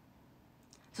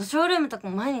う。そう、ショールームとか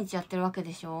も毎日やってるわけ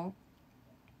でしょ。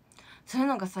そういう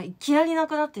のがさ、いきなりな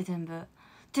くなって全部っ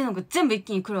ていうのが全部一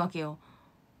気に来るわけよ、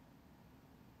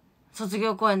卒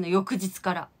業公演の翌日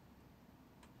から。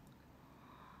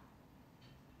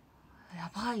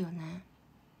やばいよね。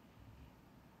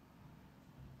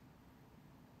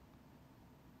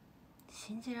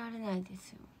信じられないで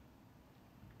す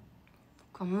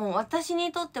よ。もう私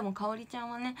にとってもかおりちゃん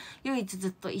はね、唯一ず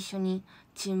っと一緒に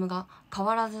チームが変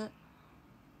わらず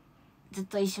ずっ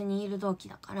と一緒にいる同期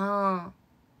だから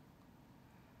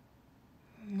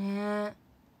ね。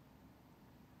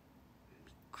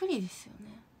びっくりですよ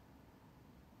ね。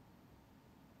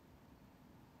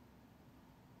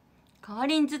代わ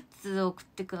りに10通送っ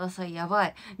てください。やば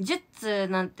い、10通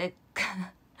なんて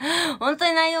本当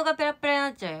に内容がペラペラにな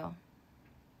っちゃうよ。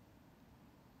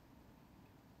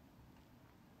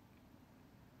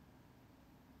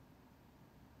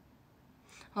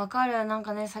わかる。なん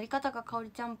かね、去り方がかおり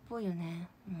ちゃんっぽいよね。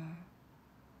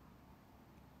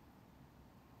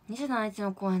27日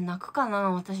の公演泣くかな。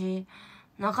私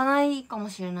泣かないかも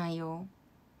しれないよ。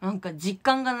なんか実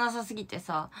感がなさすぎて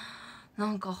さ、な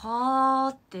んかは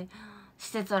ーって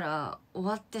してたら終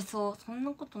わってそう。そん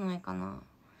なことないかな。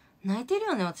泣いてる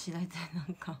よね私大体。な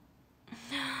んか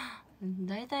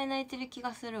大体泣いてる気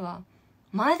がするわ。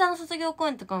前田の卒業公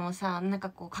演とかもさ、なんか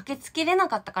こう駆けつけれな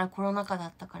かったから、コロナ禍だ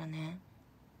ったからね。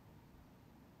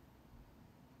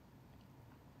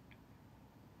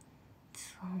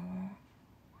そ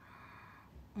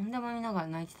う、んでも見ながら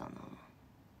泣いてたな。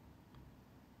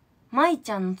舞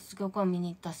ちゃんの卒業公演見に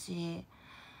行ったし、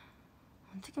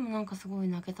あの時もなんかすごい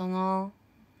泣けたな。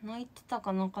泣いてた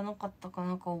か泣かなかったか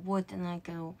なんか覚えてない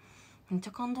けど、めっち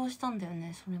ゃ感動したんだよ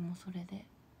ね。それもそれで。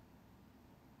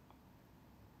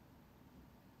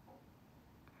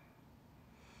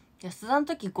安田の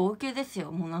時号泣です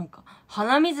よ。もうなんか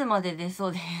鼻水まで出そ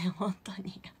うで本当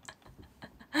に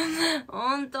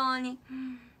本当に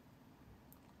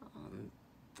本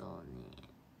当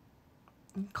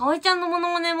に。かおりちゃんのモノ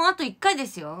マネもあと1回で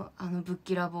すよ。ぶっ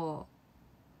きらぼう。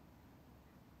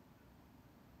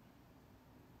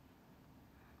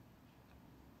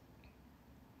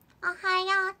おは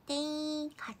ようって言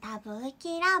い方ぶっ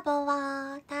きらぼう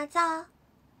だぞ。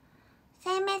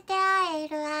せめて会え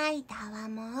る間は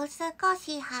もう少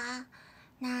し話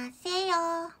せ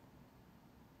よ。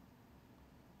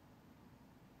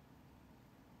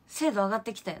精度上がっ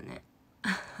てきたよね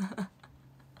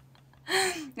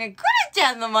ね、くるち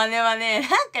ゃんの真似はね、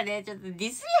なんかね、ちょっとデ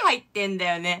ィスり入ってん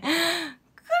だよね。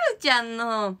くるちゃん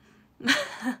の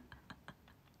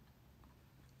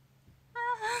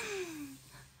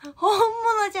本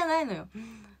物じゃないのよ。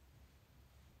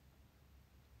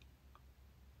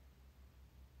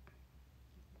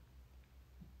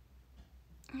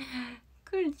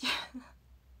くるちゃん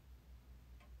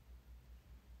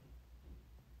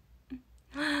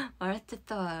笑っちゃっ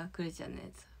たわ、くるちゃんのや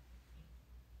つ。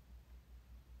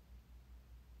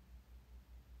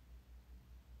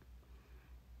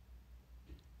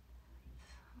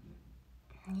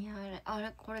いや、あ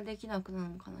れこれできなくなる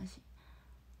の悲し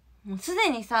い。もうすで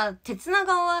にさ、鉄菜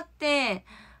が終わって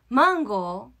マン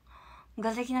ゴー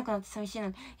ができなくなって寂しいの。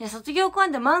いや、卒業公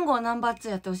演でマンゴーナンバー2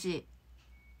やってほし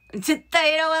い。絶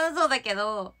対選ばなそうだけ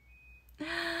ど、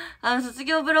卒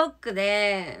業ブロック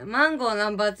でマンゴーナ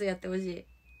ンバー2やってほしい。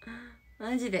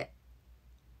マジで。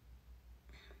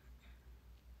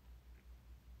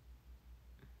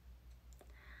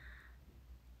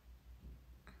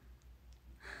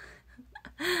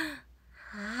マ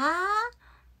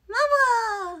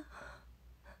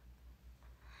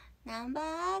マナンバー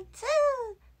2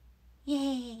イエー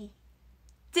イ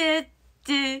チュッ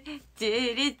チュチ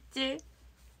ュルチュ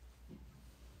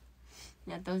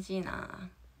やってほしいな。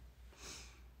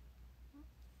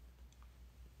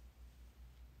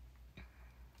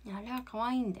あれは可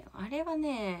愛いんだよ。あれは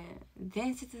ね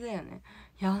伝説だよね。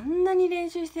いやあんなに練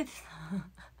習しててさ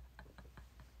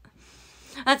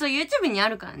あ、そう YouTube にあ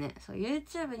るからね。そう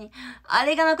YouTube にあ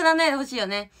れがなくならないでほしいよ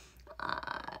ね。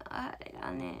あれ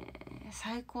がね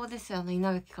最高ですよ。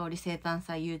稲垣かおり生誕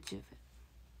祭 YouTube。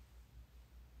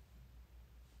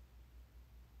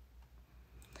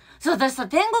そう私さ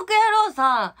天国野郎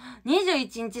さ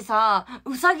21日さ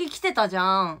うさぎ来てたじ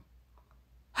ゃん。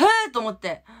へえと思っ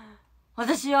て、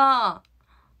私は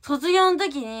卒業の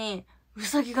時にう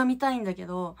さぎが見たいんだけ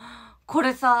ど、こ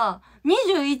れさ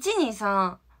21に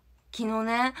さ昨日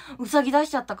ねうさぎ出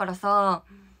しちゃったからさ、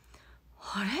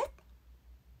あ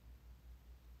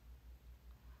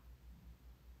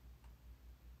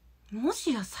れも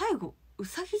しや最後う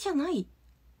さぎじゃない？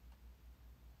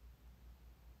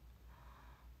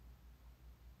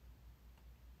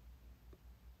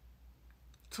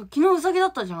そう昨日うさぎだ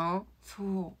ったじゃん。そ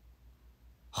う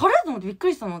あれと思ってびっく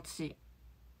りしたの私。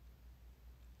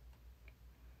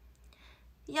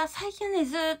いや最近はね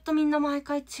ずーっとみんな毎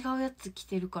回違うやつ着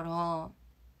てるから、ま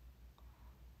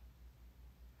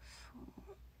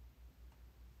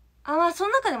あその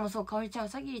中でもそうかおりちゃんう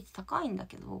さぎ率高いんだ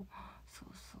けど、そう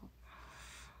そ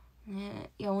うね。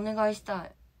いやお願いした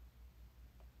い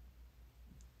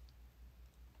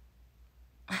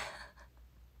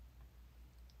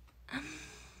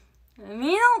みん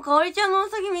なもかおりちゃんのう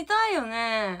さぎ見たいよ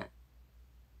ね。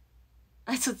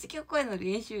卒業公演の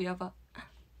練習やば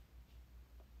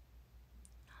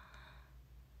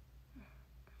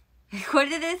こ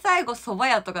れで最後蕎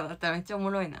麦屋とかだったらめっちゃおも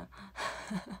ろいな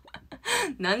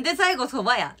なんで最後蕎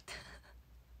麦屋って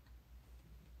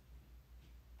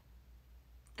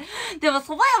でも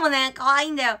蕎麦屋もね可愛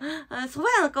いんだよ。蕎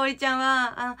麦屋のかおりちゃん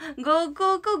はゴーゴー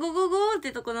ゴーゴーゴーゴーっ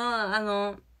てとこ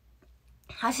の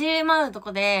走り回ると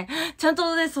こでちゃん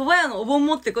とね蕎麦屋のお盆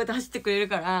持ってこうやって走ってくれる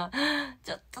から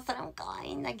ちょっとそれも可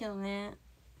愛いんだけどね。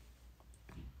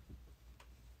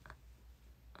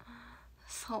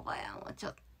蕎麦屋もちょ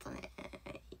っとね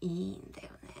いいんだよ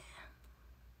ね。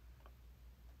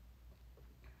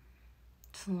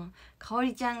そのかお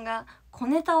りちゃんが小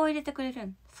ネタを入れてくれる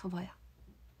ん蕎麦屋。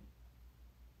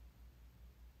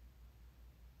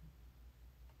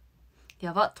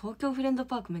やば東京フレンド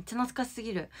パークめっちゃ懐かしす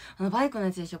ぎる。バイクの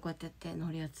やつでしょこうやってやって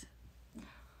乗るやつ。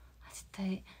絶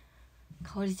対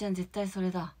かおりちゃん絶対それ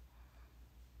だ。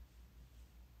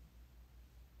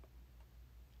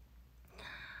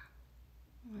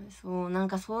そうなん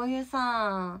かそういうさ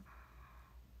な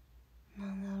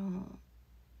んだろ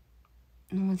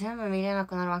うもう全部見れな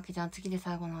くなるわけじゃん。次で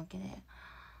最後なわけで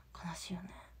悲しいよね。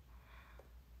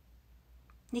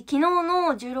で昨日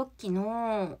の16期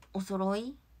のお揃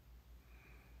い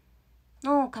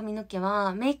の髪の毛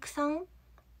はメイクさん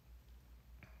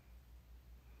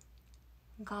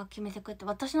が決めてくれて、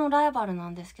私のライバルな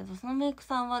んですけど、そのメイク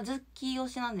さんはズッキー推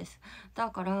しなんです。だ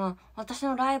から私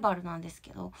のライバルなんです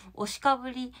けど、推しか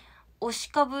ぶ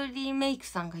りメイク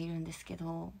さんがいるんですけ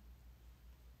ど、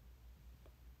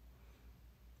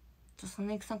その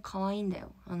メイクさん可愛いんだ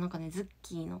よ。なんかねズッ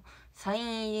キーのサイ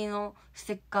ン入りのス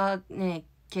テッカーね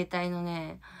携帯の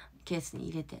ねケースに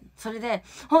入れてんの。それで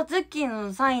「ズッキー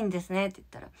のサインですね」って言っ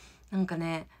たらなんか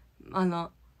ね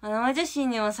生写真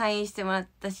にもサインしてもらっ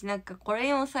たし、なんかこれ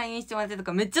にもサインしてもらってと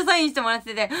かめっちゃサインしてもらっ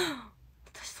てて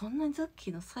私そんなにズッキ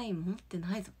ーのサイン持って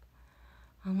ないぞ。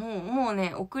もう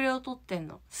ね遅れを取ってん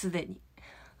のすでに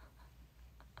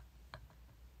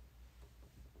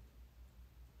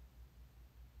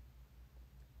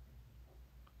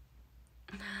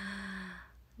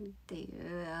ってい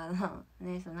う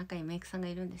その中にメイクさんが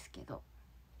いるんですけど、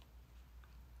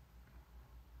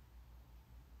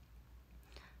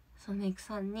そのメイク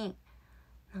さんに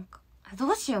なんかど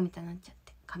うしようみたいになっちゃっ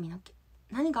て、髪の毛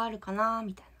何があるかな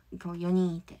みたいな、4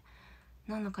人いて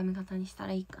何の髪型にした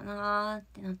らいいかなっ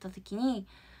てなった時に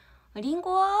「リン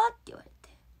ゴは?」って言われて、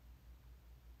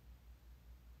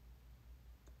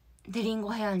でリン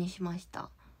ゴヘアにしました。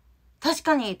確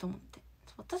かにと思って、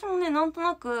私もねなんと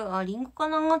なくリンゴか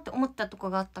なって思ったとこ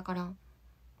があったから、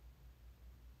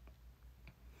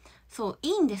そうい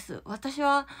いんです。私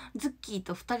はズッキー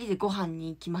と2人でご飯に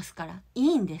行きますから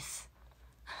いいんです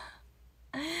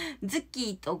ズッ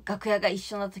キーと楽屋が一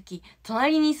緒な時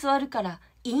隣に座るから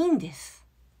いいんです。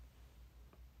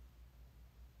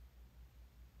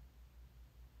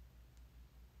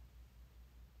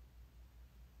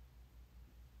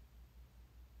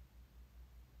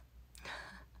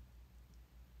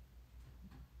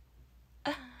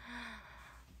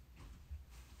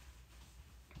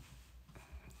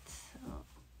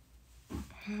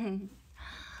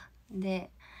で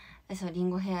そうリン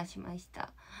ゴヘアしまし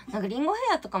た。なんかリンゴヘ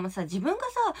アとかもさ、自分がさ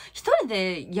一人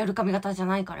でやる髪型じゃ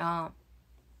ないから、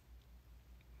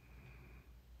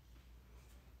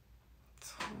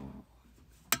そ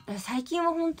う最近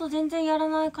はほんと全然やら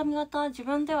ない髪型、自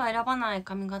分では選ばない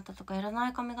髪型とかやらな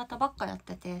い髪型ばっかやっ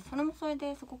てて、それもそれ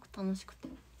ですごく楽しくて、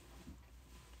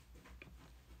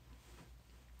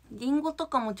リンゴと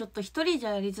かもちょっと一人じ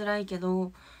ゃやりづらいけ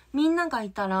どみんながい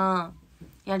たら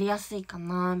やりやすいか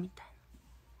なみたいな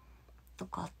と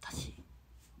かあったし、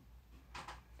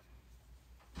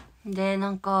でな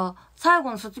んか最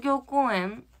後の卒業公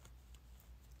演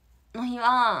の日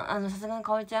はさすがに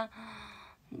かおりちゃん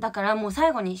だからもう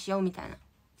最後にしようみたいな、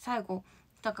最後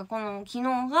だからこの昨日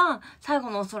が最後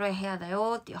のお揃い部屋だ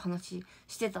よっていう話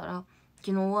してたら、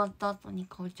昨日終わった後に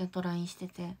かおりちゃんと LINE して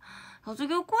て、卒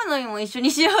業公演の日も一緒に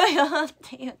しようよっ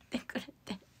て言ってくれて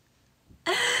み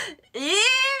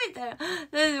たいな。だっ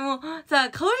てもうさ、かおり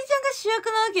ちゃんが主役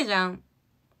なわけじゃん。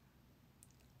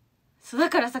そうだ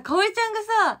からさ、かおりちゃんが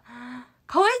さ、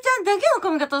かおりちゃんだけの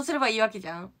髪型をすればいいわけじ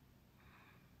ゃん。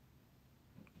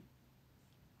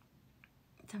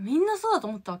みんなそうだと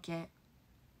思ったわけ。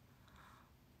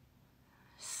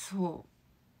そ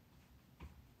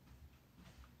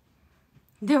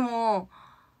うでも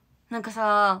なんか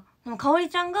さ、でもかおり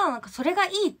ちゃんがなんかそれが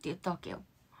いいって言ったわけよ。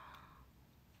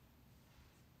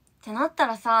ってなった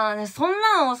らさ、そん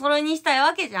なのお揃いにしたい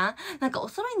わけじゃん。なんかお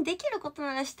揃いにできること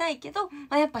ならしたいけど、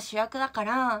まあ、やっぱ主役だか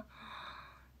ら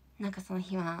なんかその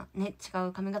日はね違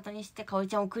う髪型にしてかおり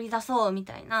ちゃんを送り出そうみ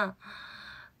たいな、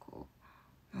こ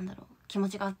うなんだろう気持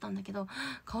ちがあったんだけど、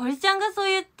かおりちゃんがそう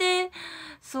言って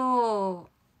そう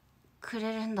く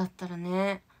れるんだったら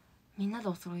ね、みんなで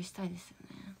お揃いしたいですよ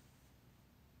ね。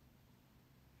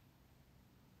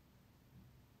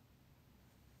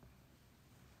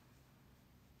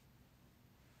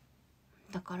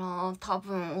だから多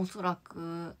分おそら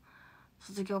く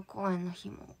卒業公演の日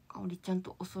もかおりちゃん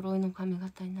とお揃いの髪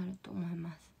型になると思い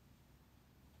ます。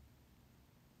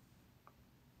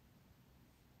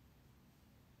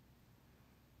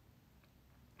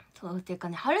そうっていうか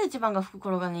ね、春一番が吹く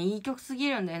頃がねいい曲すぎ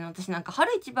るんだよね。私なんか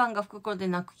春一番が吹く頃で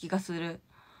泣く気がする。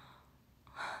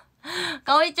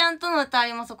かおりちゃんとの歌あ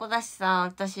りもそこだしさ、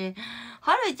私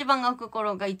春一番が吹く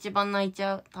頃が一番泣いち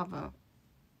ゃう多分。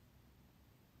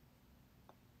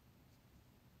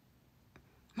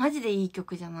マジでいい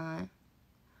曲じゃない？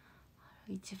春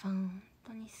一番本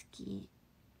当に好き。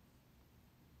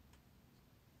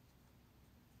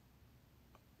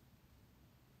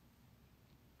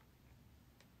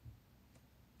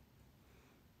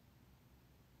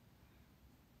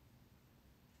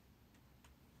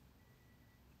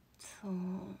そう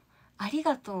あり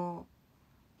がと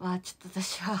うはちょっと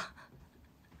私は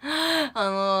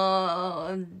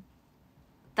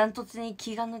ダントツに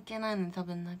気が抜けないので多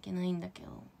分泣けないんだけど、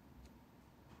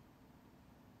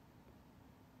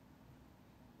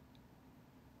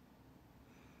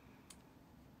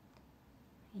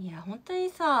いや本当に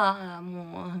さ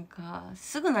もうなんか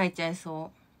すぐ泣いちゃい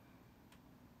そう。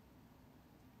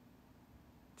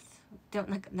でも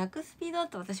なんか泣くスピードだ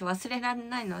と私忘れられ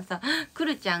ないのはさ、く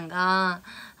るちゃんが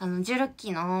16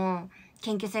期の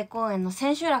研究生公演の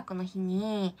千秋楽の日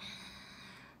に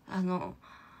オー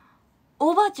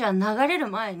バーチュア流れる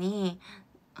前に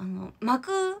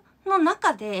幕の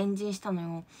中でエンジンしたの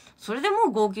よ。それでも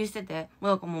う号泣してて、も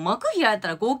うなんかもう幕開いた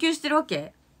ら号泣してるわ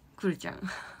けくるちゃん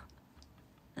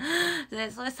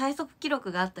でそれ最速記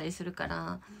録があったりするか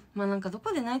ら、まあなんかど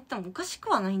こで泣いてもおかしく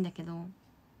はないんだけど、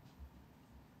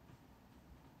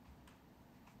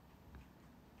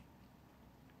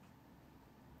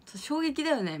衝撃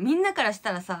だよね。みんなからし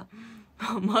たらさ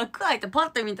幕開いてパッ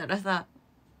て見たらさ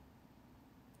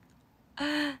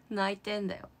泣いてん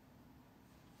だよ。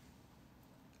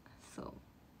そう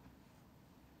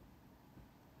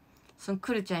その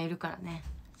くるちゃんいるからね、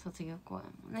卒業公演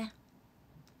もね。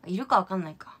いるかわかん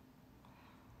ないか。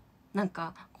なん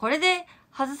かこれで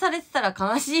外されてたら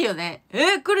悲しいよね。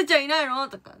くるちゃんいないの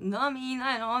とか、ナミい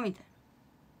ないのみたい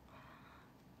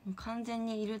な。完全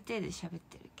にいる体で喋っ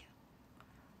てるけど、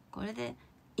これで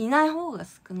いない方が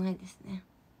少ないですね。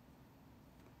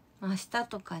明日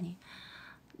とかに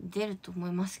出ると思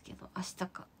いますけど、明日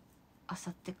か明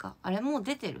後日か、あれもう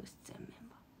出てる出演メン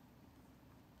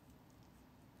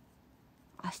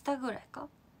バー明日ぐらいか。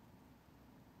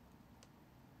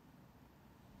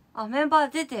あ、メンバ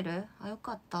ー出てる？あ、よ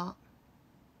かった。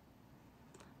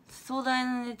壮大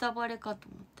なネタバレかと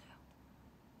思ったよ。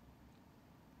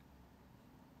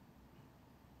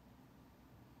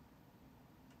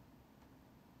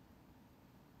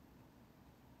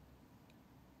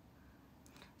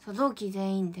そう、同期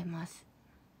全員出ます。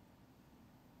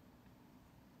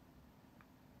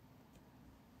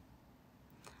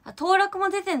あ、当落も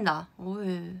出てんだ。お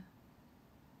い。っ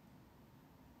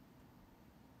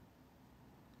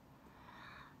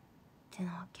て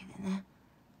なわけでね、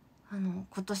今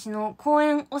年の公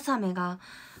演納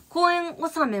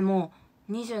めも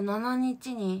27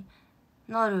日に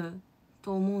なる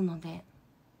と思うので、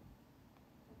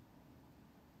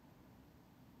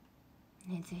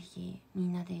ね、ぜひみ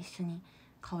んなで一緒に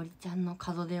かおりちゃんの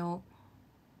門出を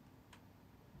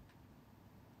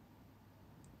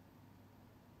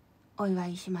お祝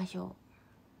いしましょう。っ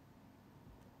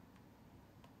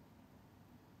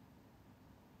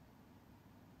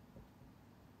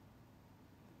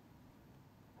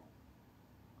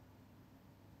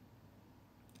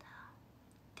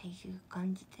ていう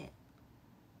感じで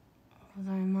ご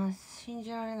ざいます。信じ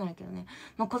られないけどね、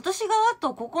まあ、今年があ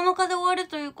と9日で終わる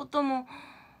ということも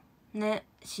ね、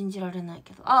信じられない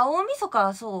けど、あ、大晦日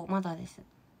はそうまだです。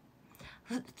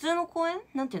普通の公演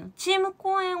なんていうの、チーム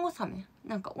公演納め、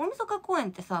なんか大晦日公演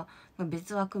ってさ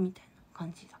別枠みたいな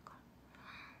感じだか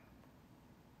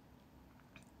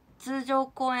ら、通常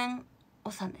公演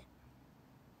納め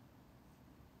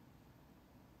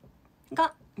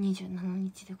が27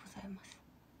日でございます。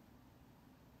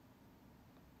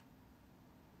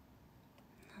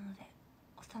なので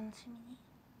お楽しみに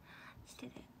して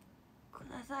てく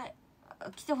ださい。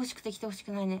来てほしくて来てほし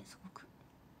くないね、すごく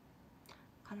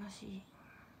悲しい。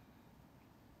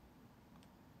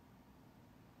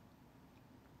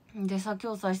でさ、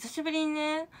今日さ久しぶりに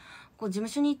ねこう事務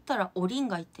所に行ったらおりん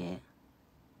がいて、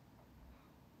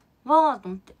わーと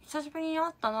思って、久しぶりに会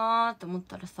ったなーって思っ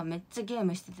たらさ、めっちゃゲー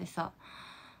ムしててさ、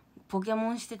ポケ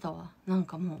モンしてたわ。なん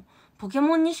かもうポケ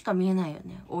モンにしか見えないよ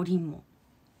ね、おりんも。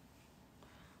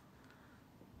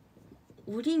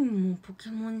おりんもポケ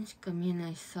モンにしか見えな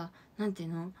いしさ、なんていう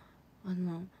の、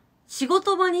仕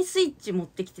事場にスイッチ持っ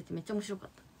てきててめっちゃ面白かっ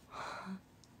た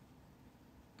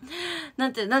な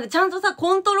んかちゃんとさ、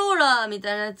コントローラーみ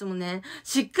たいなやつもね、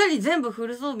しっかり全部フ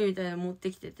ル装備みたいなの持っ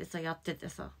てきててさ、やってて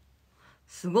さ、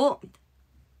すごっみたいな。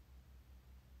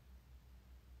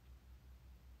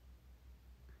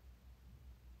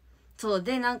そう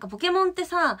で、なんかポケモンって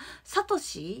さ、サト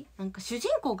シなんか主人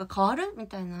公が変わるみ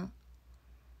たいな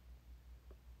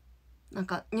なん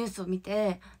かニュースを見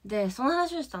て、でその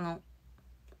話をしたの。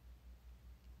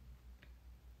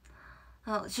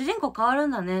あ、主人公変わる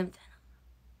んだねみたい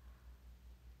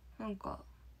な、なんか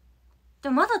で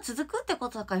もまだ続くってこ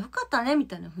とだからよかったねみ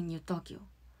たいな風に言ったわけよ。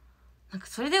なんか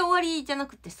それで終わりじゃな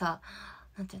くてさ、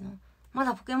なんていうの、ま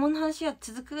だポケモンの話が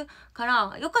続くか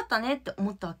らよかったねって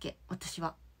思ったわけ、私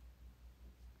は。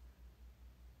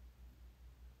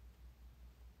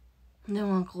で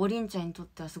もなんかおりんちゃんにとっ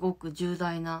てはすごく重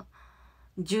大な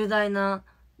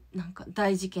なんか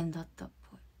大事件だったっ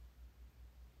ぽい。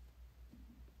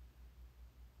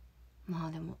ま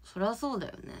あでもそりゃそうだ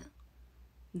よね、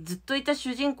ずっといた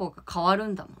主人公が変わる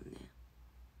んだもんね。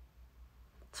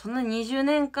そんな20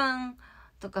年間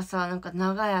とかさ、なんか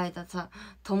長い間さ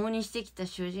共にしてきた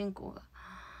主人公が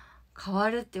変わ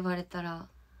るって言われたら、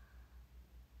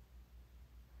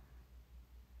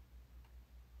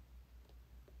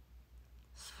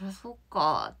そりゃそう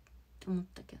かって思っ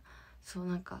たけど、そう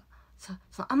なんかさ、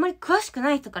あんまり詳しく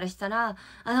ない人からしたら、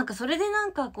あ、なんかそれでな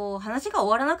んかこう話が終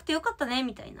わらなくてよかったね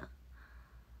みたいな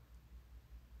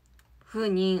風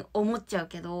に思っちゃう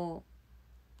けど、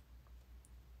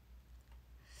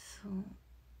そう、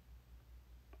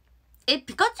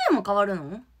ピカチュウも変わるの？人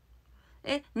間が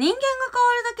変わる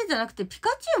だけじゃなくてピカ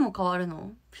チュウも変わる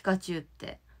の？ピカチュウっ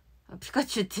て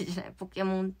じゃない、ポケ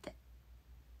モンって。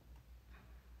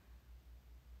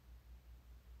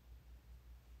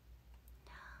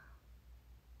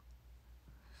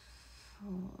そ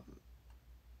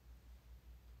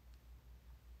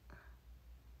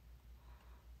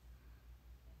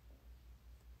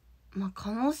う、まあ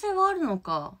可能性はあるの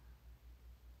か。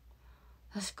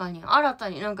確かに新た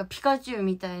になんかピカチュウ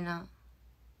みたいな、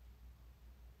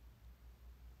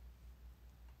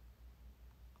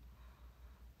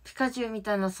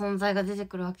存在が出て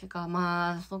くるわけか。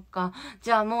まあそっか、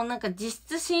じゃあもうなんか実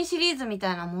質新シリーズみ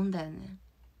たいなもんだよね。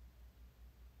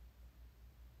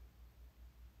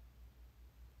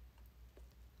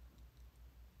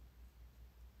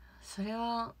それ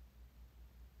は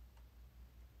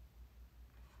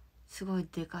すごい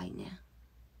でかいね。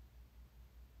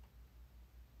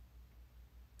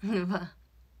まあ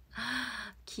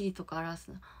キリとか表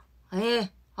すな。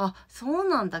あ、そう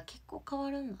なんだ、結構変わ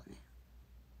るんだね。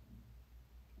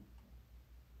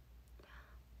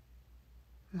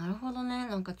なるほどね。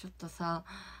なんかちょっとさ、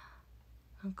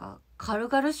なんか軽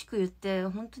々しく言って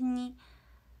本当に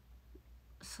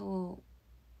そ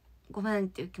うごめんっ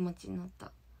ていう気持ちになっ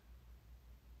た。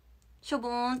しょぼ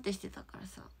ーんってしてたから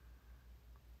さ。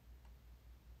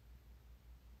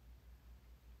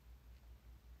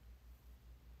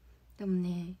でも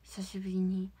ね久しぶり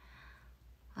に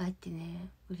会えてね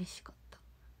嬉しかった。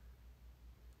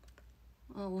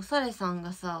おされさん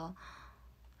がさ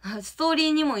ストーリ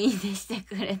ーにもいいねして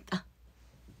くれた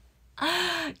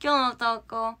今日の投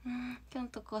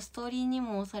稿ストーリーに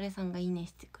もおされさんがいいね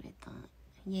してくれた。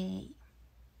イエーイ。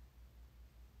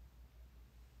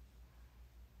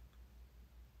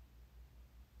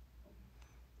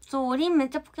そう、おりんめっ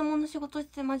ちゃポケモンの仕事し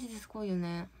てマジですごいよ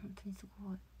ね。本当にす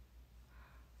ごい。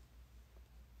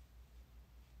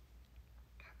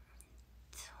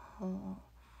そうっ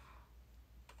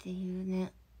ていう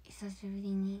ね、久しぶ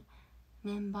りに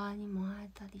メンバーにも会え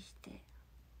たりして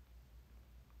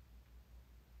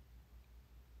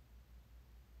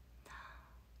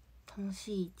楽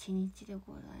しい一日で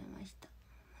ございました。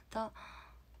また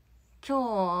今日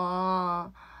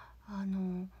は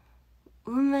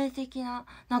運命的な、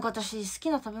なんか私好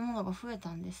きな食べ物が増えた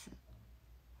んです。好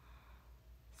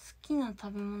きな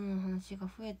食べ物の話が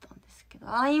増えたんですけど、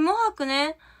芋博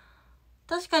ね、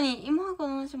確かに芋博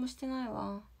の話もしてない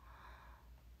わ。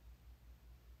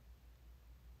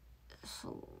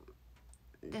そ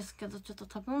うですけど、ちょっと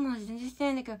食べ物の話全然して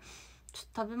ないんだけど、ちょっ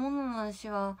と食べ物の話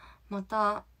はま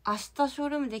た明日ショー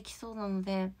ルームできそうなの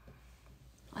で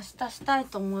明日したい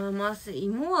と思います。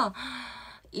芋は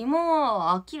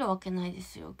飽きるわけないで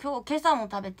すよ。今朝も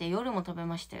食べて夜も食べ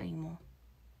ましたよ。芋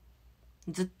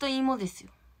ずっと芋ですよ。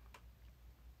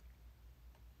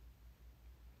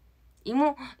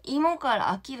芋か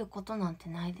ら飽きることなんて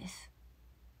ないです。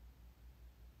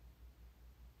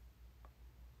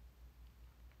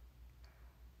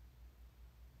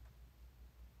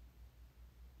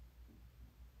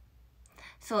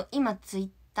そう、今ツイッ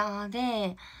ター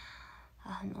で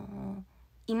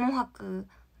芋博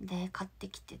で買って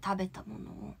きて食べたもの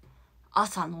を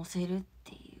朝載せるっ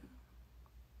ていう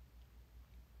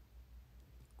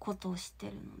ことをして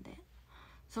るので、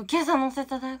そう、今朝載せ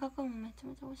た大学もめちゃ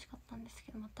めちゃ美味しかったんです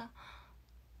けど、また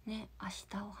ね明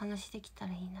日お話できた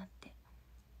らいいなって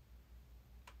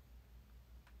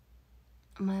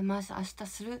思います。明日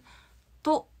する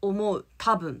と思う。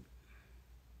多分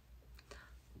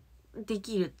で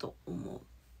きると思う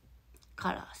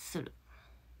からする。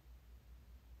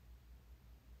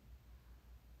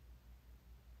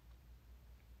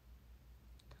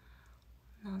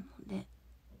なので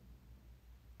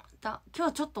今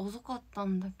日ちょっと遅かった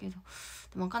んだけど、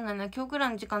でも分かんないな、今日ぐらい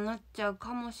の時間になっちゃう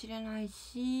かもしれない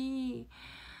し、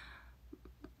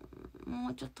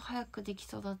もうちょっと早くでき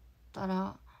そうだった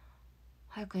ら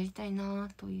早くやりたいな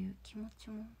という気持ち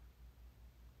も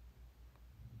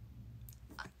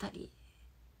あったり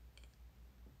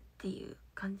っていう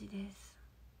感じです。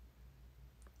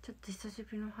ちょっと久し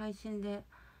ぶりの配信で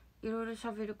いろいろ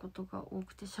喋ることが多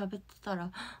くて喋ってた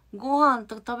らご飯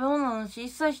と食べ物の話一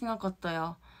切しなかった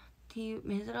やっていう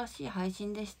珍しい配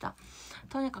信でした。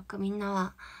とにかくみんな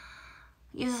は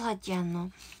ゆさちゃん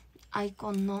のアイ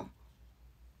コンの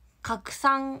拡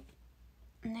散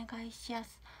お願いしや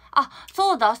す。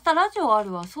そうだ、明日ラジオあ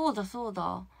るわ。そうだそう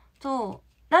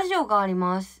ラジオがあり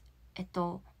ます。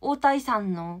大谷さ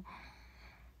んの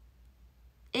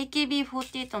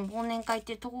AKB48 の忘年会っ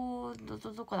てどこ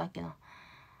だっけな。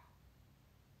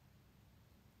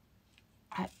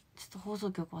はい、ちょっと放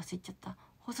送局忘れちゃった。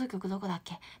放送局どこだっ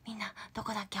け、みんなど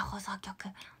こだっけ、放送局。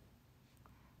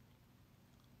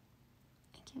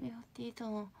 AKB48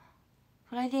 の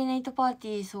フライデーナイトパーテ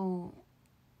ィー、そう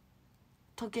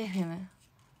東京 FM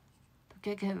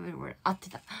合って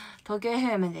た、東京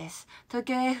FM です。東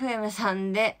京 FM さ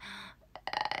んで、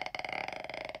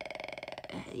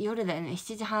夜だよね、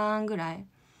7時半ぐらい、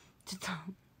ちょっと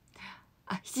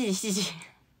7時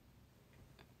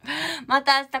ま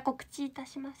た明日告知いた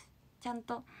します。ちゃん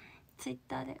とツイッ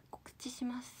ターで告知し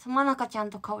ます。まなかちゃ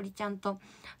んとかおりちゃんと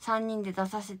3人で出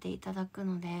させていただく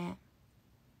ので、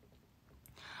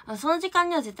その時間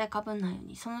には絶対かぶんないよう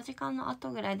に、その時間の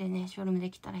後ぐらいでねショールームで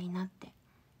きたらいいなって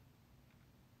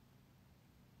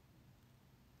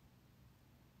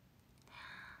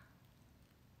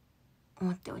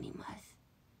思っております。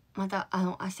また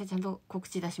明日ちゃんと告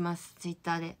知出します。ツイッ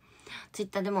タ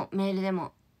ーでもメールで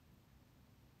も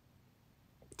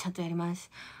ちゃんとやりま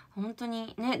す。本当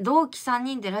にね、同期3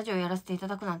人でラジオやらせていた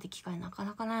だくなんて機会なか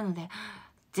なかないので、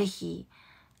ぜひ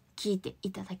聞いて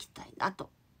いただきたいな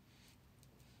と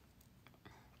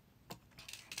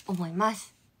思いま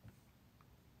す。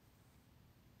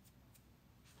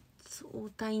お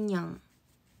たいにゃん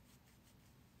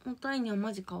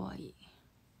マジかわいい。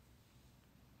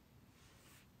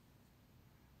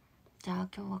じゃあ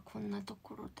今日はこんなと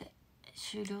ころで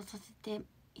終了させて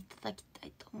いただきた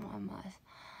いと思います。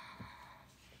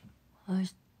は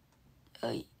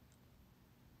い、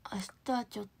明日は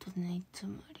ちょっとねいつ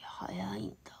もより早い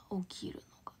んだ起きる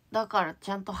のが。だから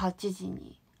ちゃんと8時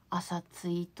に朝ツ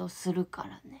イートするか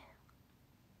らね。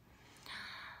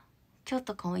今日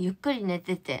とかもゆっくり寝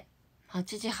てて8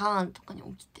時半とかに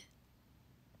起きて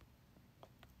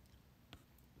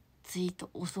ツイー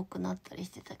ト遅くなったりし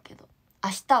てたけど、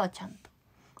明日はちゃんと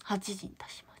8時に出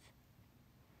します。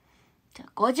じゃ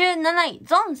あ57位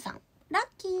ゾンさん、ラッ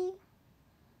キー。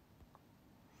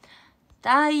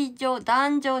壇上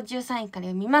13位から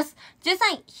読みます。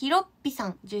13位ヒロッピさ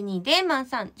ん、12位デーマン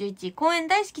さん、11位公園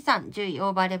大好きさん、10位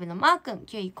オーバーレブのマー君、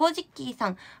9位コージッキーさ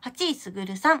ん、8位すぐ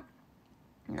るさん、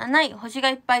7位星が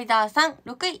いっぱいダーさん、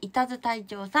6位いたず隊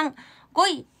長さん、5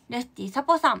位レスティサ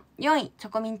ポさん、4位チ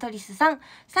ョコミントリスさん、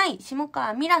3位下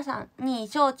川ミラさん、2位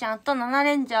しょうちゃんと7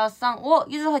レンジャーさんを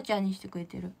ゆずはちゃんにしてくれ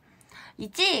てる。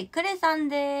1位クレさん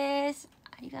です。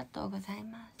ありがとうござい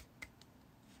ます。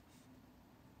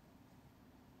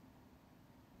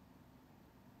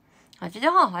8時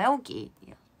半早起き？い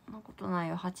や、そんなことない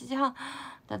よ。8時半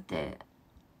だって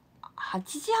8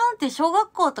時半って小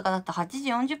学校とかだったら8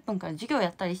時40分から授業や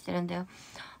ったりしてるんだよ。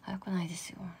早くないで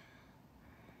すよ。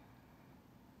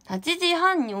8時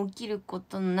半に起きるこ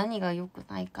との何が良く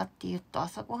ないかっていうと、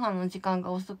朝ごはんの時間が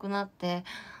遅くなって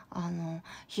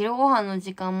昼ごはんの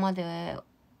時間まで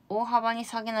大幅に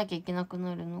下げなきゃいけなく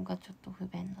なるのがちょっと不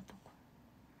便なとこ。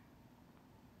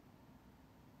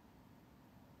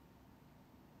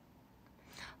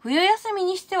冬休み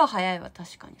にしては早いわ。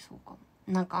確かにそうかも。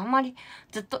なんかあんまり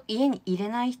ずっと家に入れ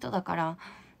ない人だから、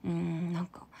なん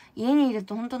か家にいる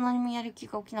と本当何もやる気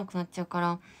が起きなくなっちゃうか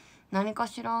ら、何か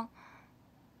しら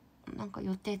なんか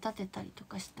予定立てたりと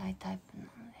かしたいタイプなの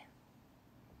で。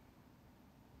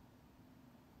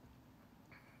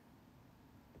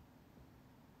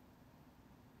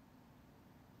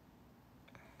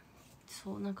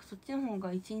そう、なんかそっちの方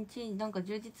が一日なんか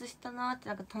充実したなーって、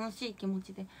なんか楽しい気持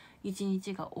ちで一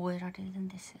日が終えられるん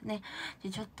ですよね。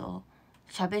でちょっと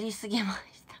喋りすぎま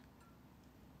した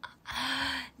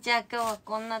じゃあ今日は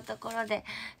こんなところで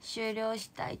終了し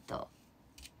たいと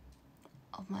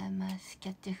思います。キ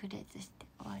ャッチフレーズして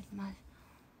終わります。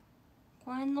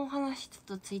これのお話ち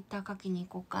ょっとツイッター書きに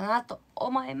行こうかなと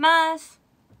思います。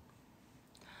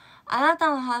あなた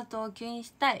のハートを吸引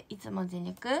したい、いつも全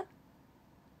力。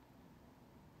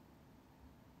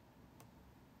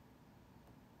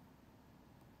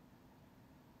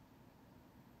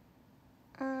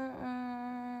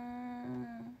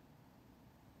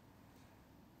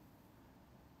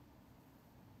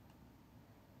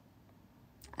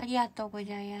ありがとうござ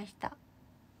いました。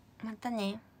また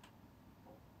ね。